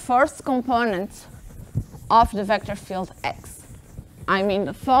according to the first component of the vector field x. I mean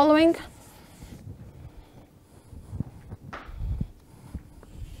the following.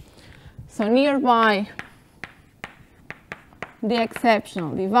 So nearby the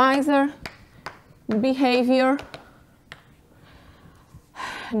exceptional divisor, the behavior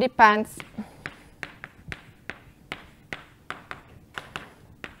depends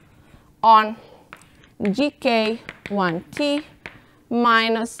on gk1t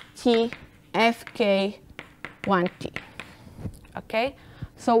minus t fk1t. Okay,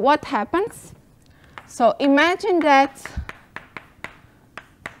 so what happens? So imagine that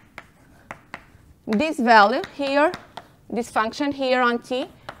this value here, this function here on t,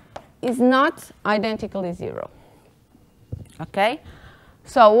 is not identically 0. Okay,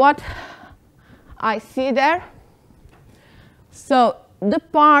 so what I see there, so the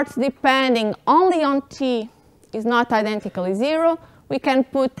part depending only on t is not identically 0. We can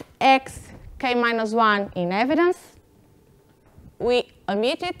put x k minus 1 in evidence. We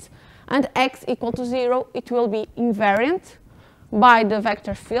omit it. and x equal to 0, it will be invariant by the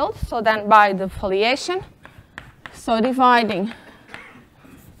vector field, so then by the foliation. So dividing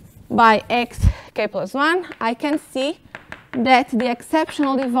by xk plus 1, I can see that the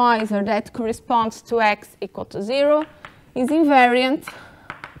exceptional divisor that corresponds to x equal to 0 is invariant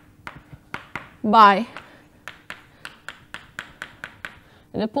by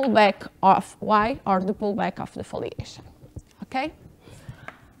the pullback of y, or the pullback of the foliation. Okay?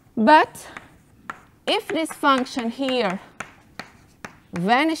 But if this function here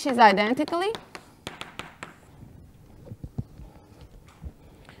vanishes identically,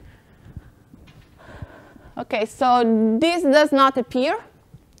 okay, so this does not appear,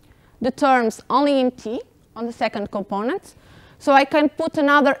 the terms only in t on the second component. So I can put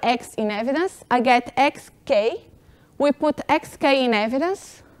another x in evidence. I get xk. We put xk in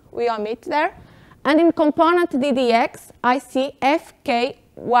evidence. We omit there. And in component ddx, I see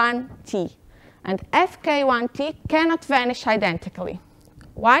fk1t. And fk1t cannot vanish identically.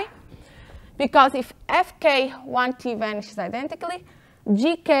 Why? Because if fk1t vanishes identically,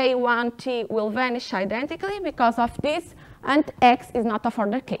 gk1t will vanish identically because of this, and x is not of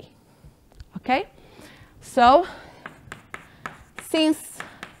order k. Okay? So, since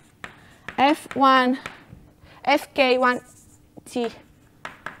fk1t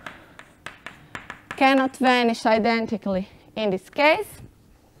cannot vanish identically in this case,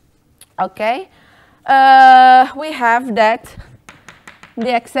 okay, we have that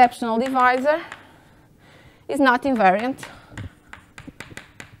the exceptional divisor is not invariant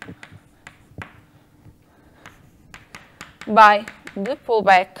by the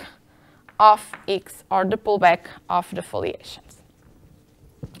pullback of x, or the pullback of the foliations.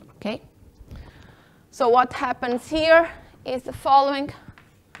 Okay? So what happens here is the following.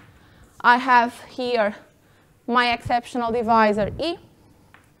 I have here my exceptional divisor E.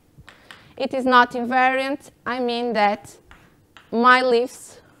 It is not invariant. I mean that my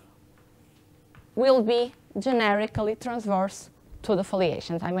leaves will be generically transverse to the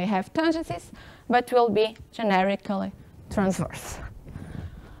foliations. I may have tangencies, but will be generically transverse.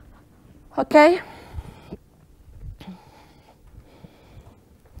 Okay?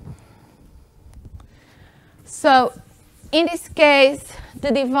 So in this case,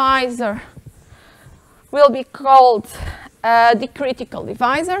 the divisor will be called the critical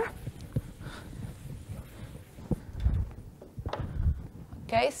divisor.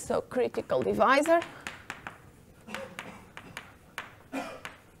 Okay, so critical divisor.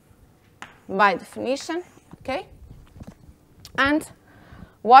 By definition, okay? And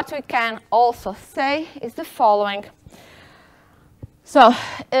what we can also say is the following. So,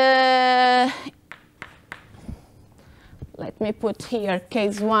 let me put here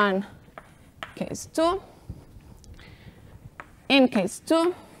case 1, case 2. In case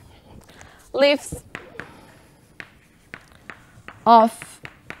 2, leaves of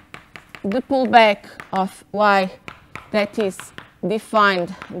the pullback of y, that is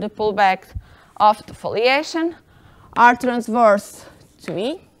defined the pullback of the foliation, are transverse to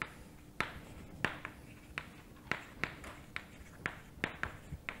E.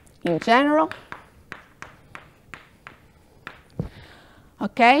 In general.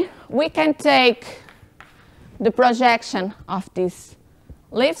 Okay, we can take the projection of these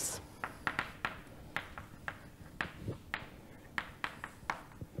leaves.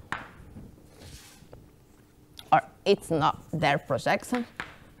 Or it's not their projection.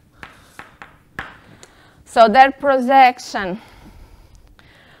 So their projection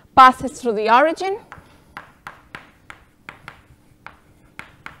passes through the origin.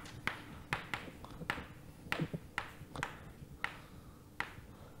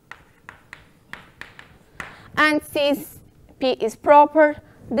 And since P is proper,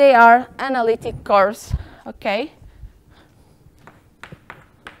 they are analytic curves, okay?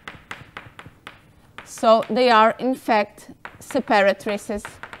 So they are, in fact, separatrices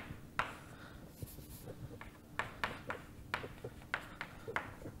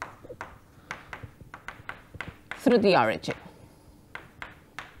through the origin.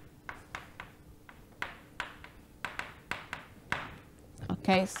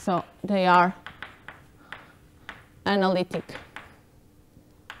 Okay, so they are analytic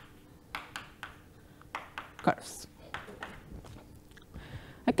curves.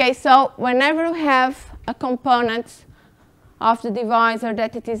 Okay, so whenever we have a component of the divisor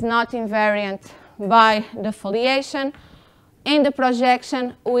that it is not invariant by the foliation, in the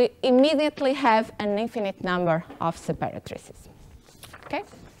projection we immediately have an infinite number of separatrices. Okay?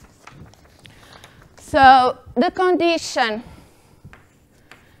 So the condition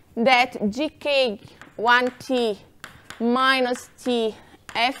that gk1t minus t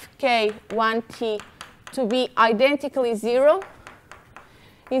fk1t to be identically 0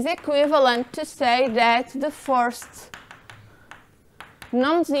 is equivalent to say that the first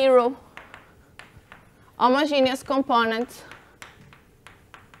non-zero homogeneous component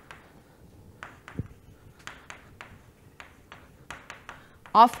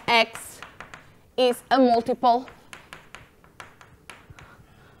of x is a multiple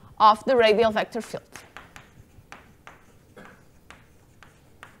of the radial vector field.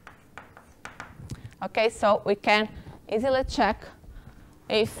 Okay, so we can easily check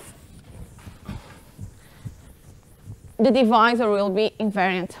if the divisor will be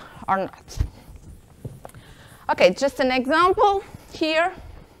invariant or not. Okay, just an example here.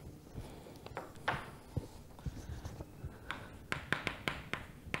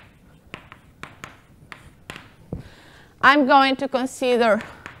 I'm going to consider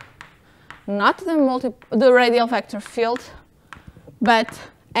not the radial vector field, but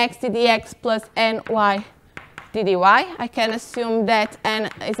x ddx plus ny ddy. I can assume that n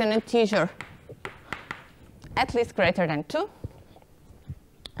is an integer at least greater than 2.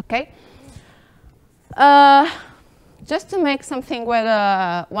 Okay. Just to make something with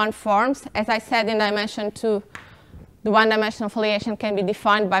one forms, as I said in dimension 2, the one-dimensional foliation can be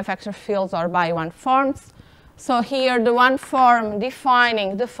defined by vector fields or by one forms. So here the one form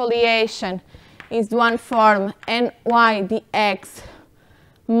defining the foliation is one form ny dx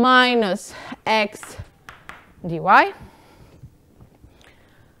minus x dy.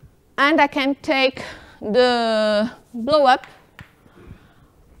 And I can take the blow-up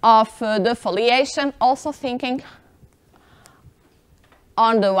of the foliation, also thinking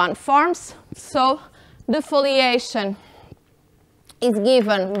on the one forms. So the foliation is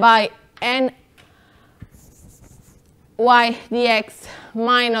given by ny dx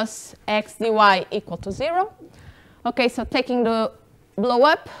minus x dy equal to 0. Okay, so taking the blow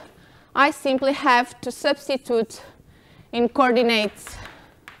up, I simply have to substitute in coordinates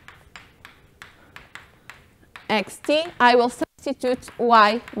xt. I will substitute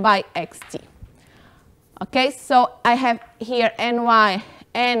y by xt. Okay, so I have here ny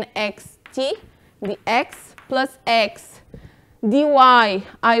nxt dx plus x dy.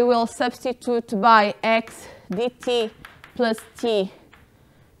 I will substitute by x dt plus t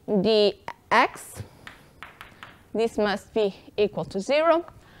dx. This must be equal to 0.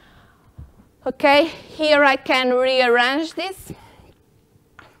 Okay, here I can rearrange this.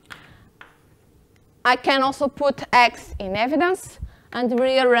 I can also put x in evidence, and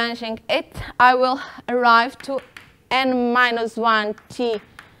rearranging it, I will arrive to n minus 1 t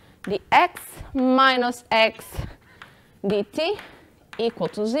dx minus x dt equal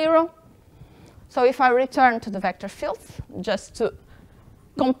to 0. So if I return to the vector fields, just to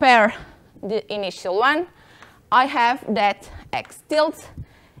compare the initial one, I have that x tilde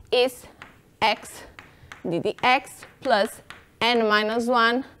is x ddx plus n minus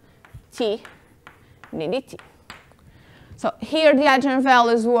 1 t ddt. So here the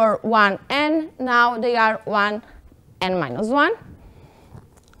eigenvalues were 1 n, now they are 1 n minus 1.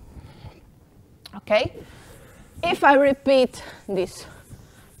 Okay, if I repeat this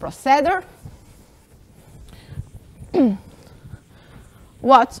procedure,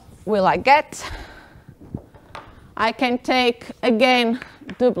 what will I get? I can take again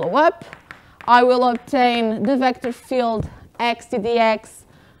the blow up. I will obtain the vector field x dx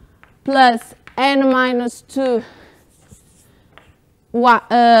plus n minus 2 u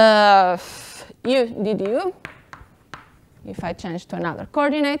ddu, if I change to another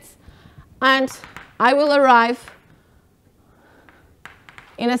coordinates, and I will arrive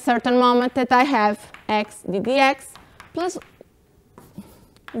in a certain moment that I have x ddx plus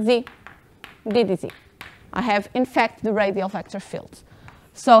z ddz. I have, in fact, the radial vector field.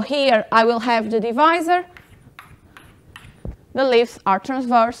 So here I will have the divisor. The leaves are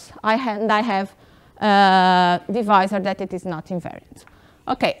transverse, and I have a divisor that it is not invariant.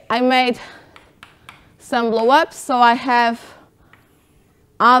 Okay, I made some blow-ups, so I have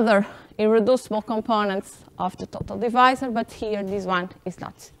other irreducible components of the total divisor, but here this one is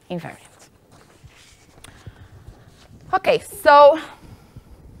not invariant. Okay, so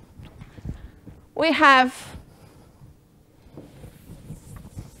we have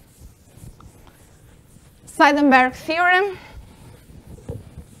Seidenberg theorem.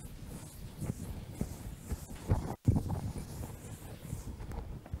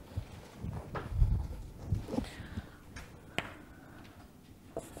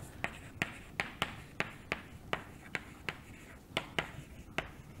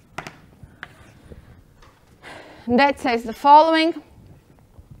 That says the following.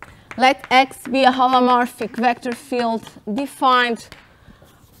 Let X be a holomorphic vector field defined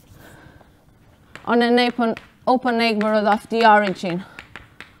on an open neighborhood of the origin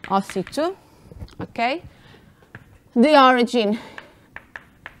of C2. Okay, the origin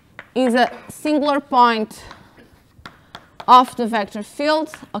is a singular point of the vector field.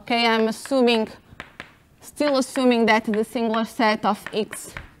 Okay, I'm assuming, still assuming that the singular set of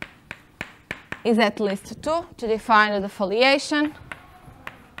X is at least 2 to define the foliation.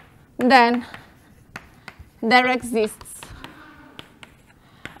 Then there exists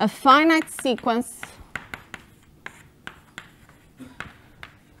a finite sequence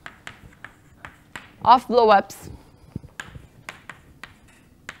of blow-ups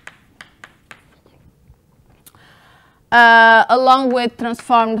along with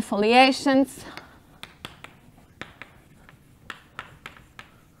transformed foliations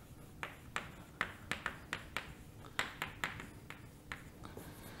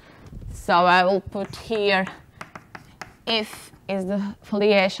so I will put here if is the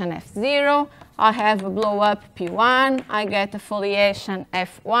foliation F0, I have a blow-up P1, I get a foliation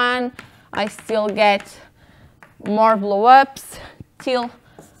F1, I still get more blow-ups till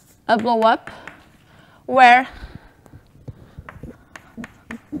a blow-up where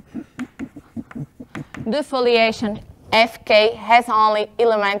the foliation Fk has only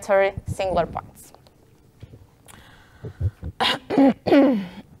elementary singular points.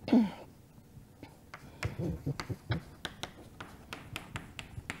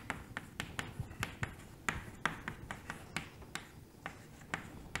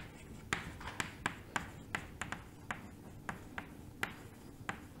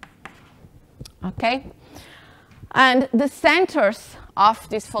 Okay, and the centers of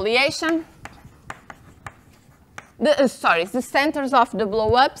this foliation, the centers of the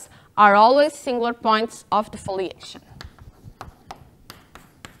blow-ups are always singular points of the foliation.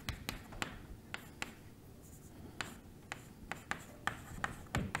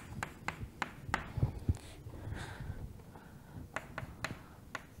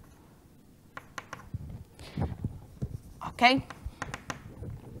 Okay.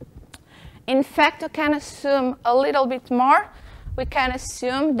 In fact, we can assume a little bit more. We can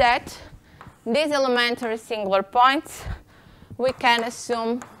assume that these elementary singular points, we can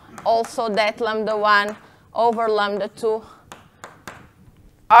assume also that lambda 1 over lambda 2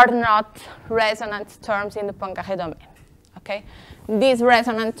 are not resonant terms in the Poincaré domain. Okay? These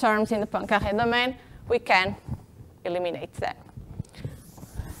resonant terms in the Poincaré domain, we can eliminate them.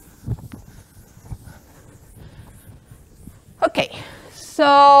 Okay,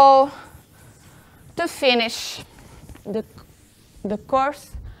 so to finish the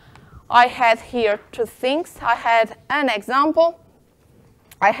course, I had here two things. I had an example.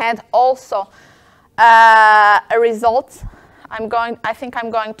 I had also a result. I think I'm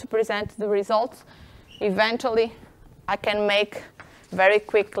going to present the results. Eventually, I can make very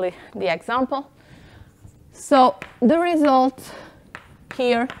quickly the example. So the result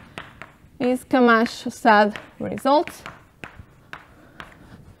here is Camacho-Sade result.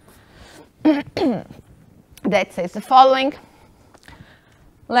 That says the following.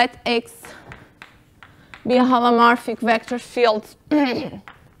 Let X be a holomorphic vector field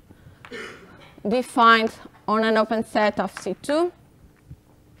defined on an open set of C2,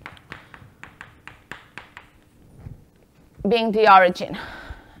 being the origin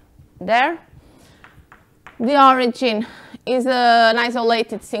there. The origin is an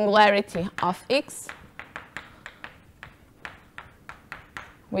isolated singularity of X,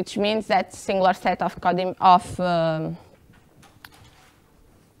 which means that singular set of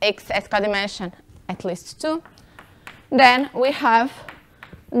X as codimension at least 2. Then we have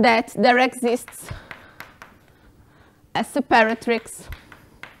that there exists a separatrix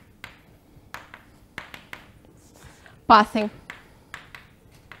passing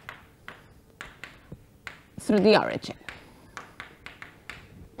through the origin.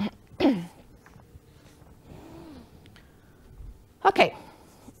 Okay,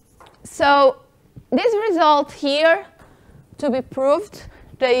 so this result here, to be proved,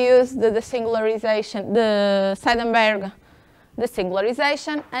 they use the singularization, the Seidenberg, the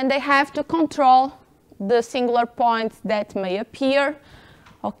singularization, and they have to control the singular points that may appear.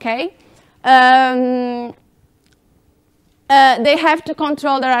 Okay, they have to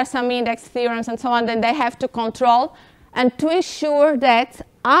control. There are some index theorems and so on. Then they have to control and to ensure that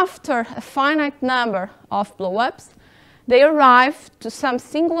after a finite number of blow-ups, they arrive to some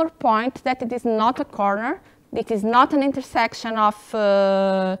singular point that it is not a corner. It is not an intersection of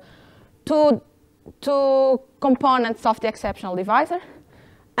two components of the exceptional divisor,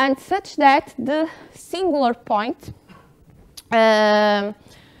 and such that the singular point, this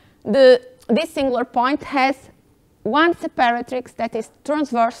singular point has one separatrix that is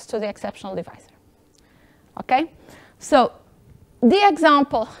transverse to the exceptional divisor. Okay? So the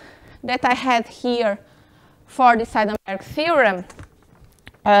example that I had here for the Seidenberg theorem,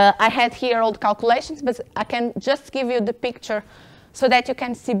 I had here all the calculations, but I can just give you the picture so that you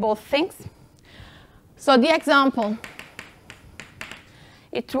can see both things. So the example,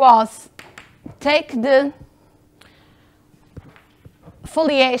 it was take the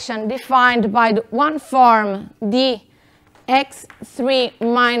foliation defined by the one form d x3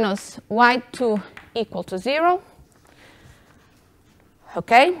 minus y2 equal to 0.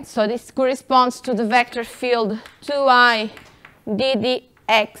 Okay, so this corresponds to the vector field 2i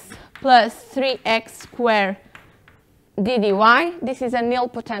ddx plus 3x squared ddy. This is a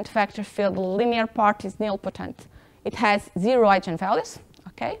nilpotent vector field. The linear part is nilpotent. It has 0 eigenvalues.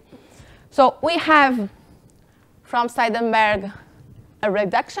 Okay, so we have from Seidenberg a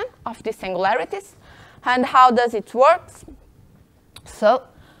reduction of the singularities. And how does it work? So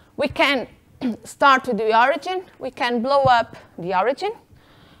we can start with the origin. We can blow up the origin.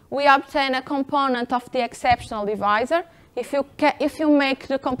 We obtain a component of the exceptional divisor. If you make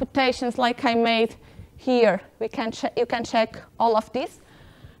the computations like I made here, you can check all of this.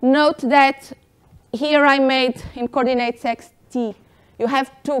 Note that here I made in coordinates xt. You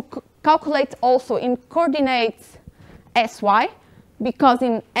have to calculate also in coordinates sy, because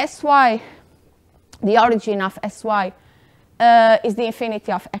in sy, the origin of sy is the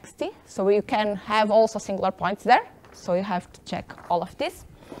infinity of xt. So you can have also singular points there. So you have to check all of this.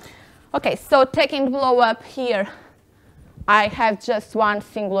 OK, so taking the blow up here, I have just one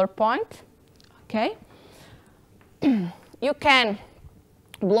singular point. OK. You can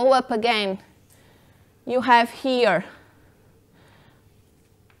blow up again. You have here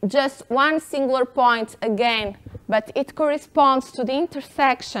just one singular point again, but it corresponds to the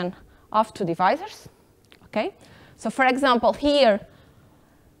intersection of two divisors. Okay? So for example, here,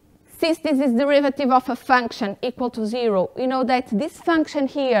 since this is derivative of a function equal to 0, you know that this function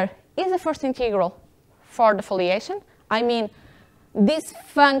here is a first integral for the foliation. I mean, this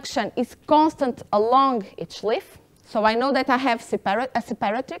function is constant along each leaf. So I know that I have a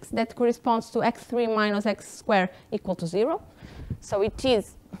separatrix that corresponds to x3 minus x squared equal to 0. So it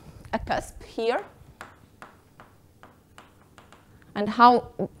is a cusp here. And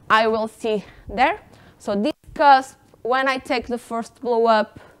how I will see there. So this cusp, when I take the first blow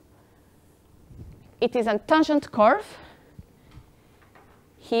up, it is a tangent curve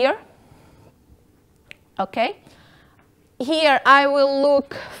here. OK. Here I will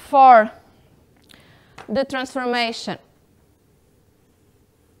look for the transformation.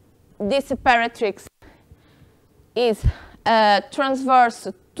 This separatrix is transverse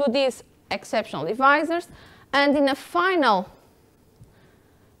to these exceptional divisors, and in a final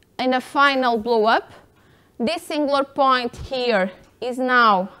blow up, this singular point here is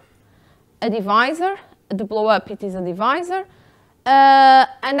now a divisor. The blow up, it is a divisor,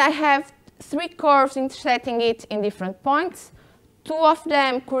 and I have three curves intersecting it in different points. Two of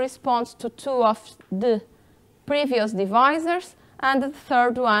them corresponds to two of the previous divisors, and the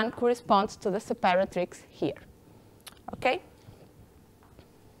third one corresponds to the separatrix here. Okay?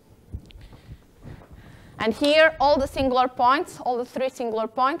 And here, all the singular points, all the three singular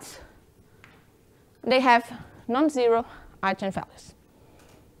points, they have non-zero eigenvalues.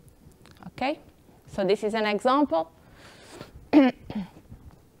 Okay? So this is an example.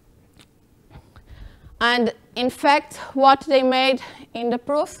 And in fact, what they made in the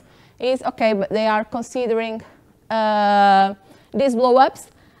proof is, OK, but they are considering these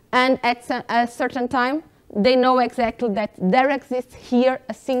blow-ups. And at a certain time, they know exactly that there exists here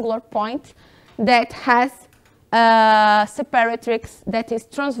a singular point that has a separatrix that is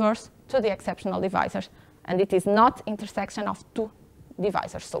transverse to the exceptional divisors. And it is not intersection of two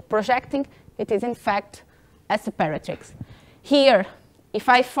divisors. So projecting, it is in fact a separatrix. Here, if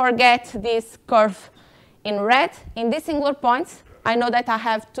I forget this curve in red, in these singular points, I know that I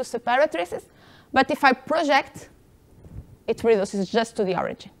have two separatrices. But if I project, it reduces just to the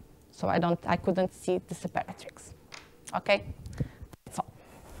origin. So I couldn't see the separatrix. OK? That's all.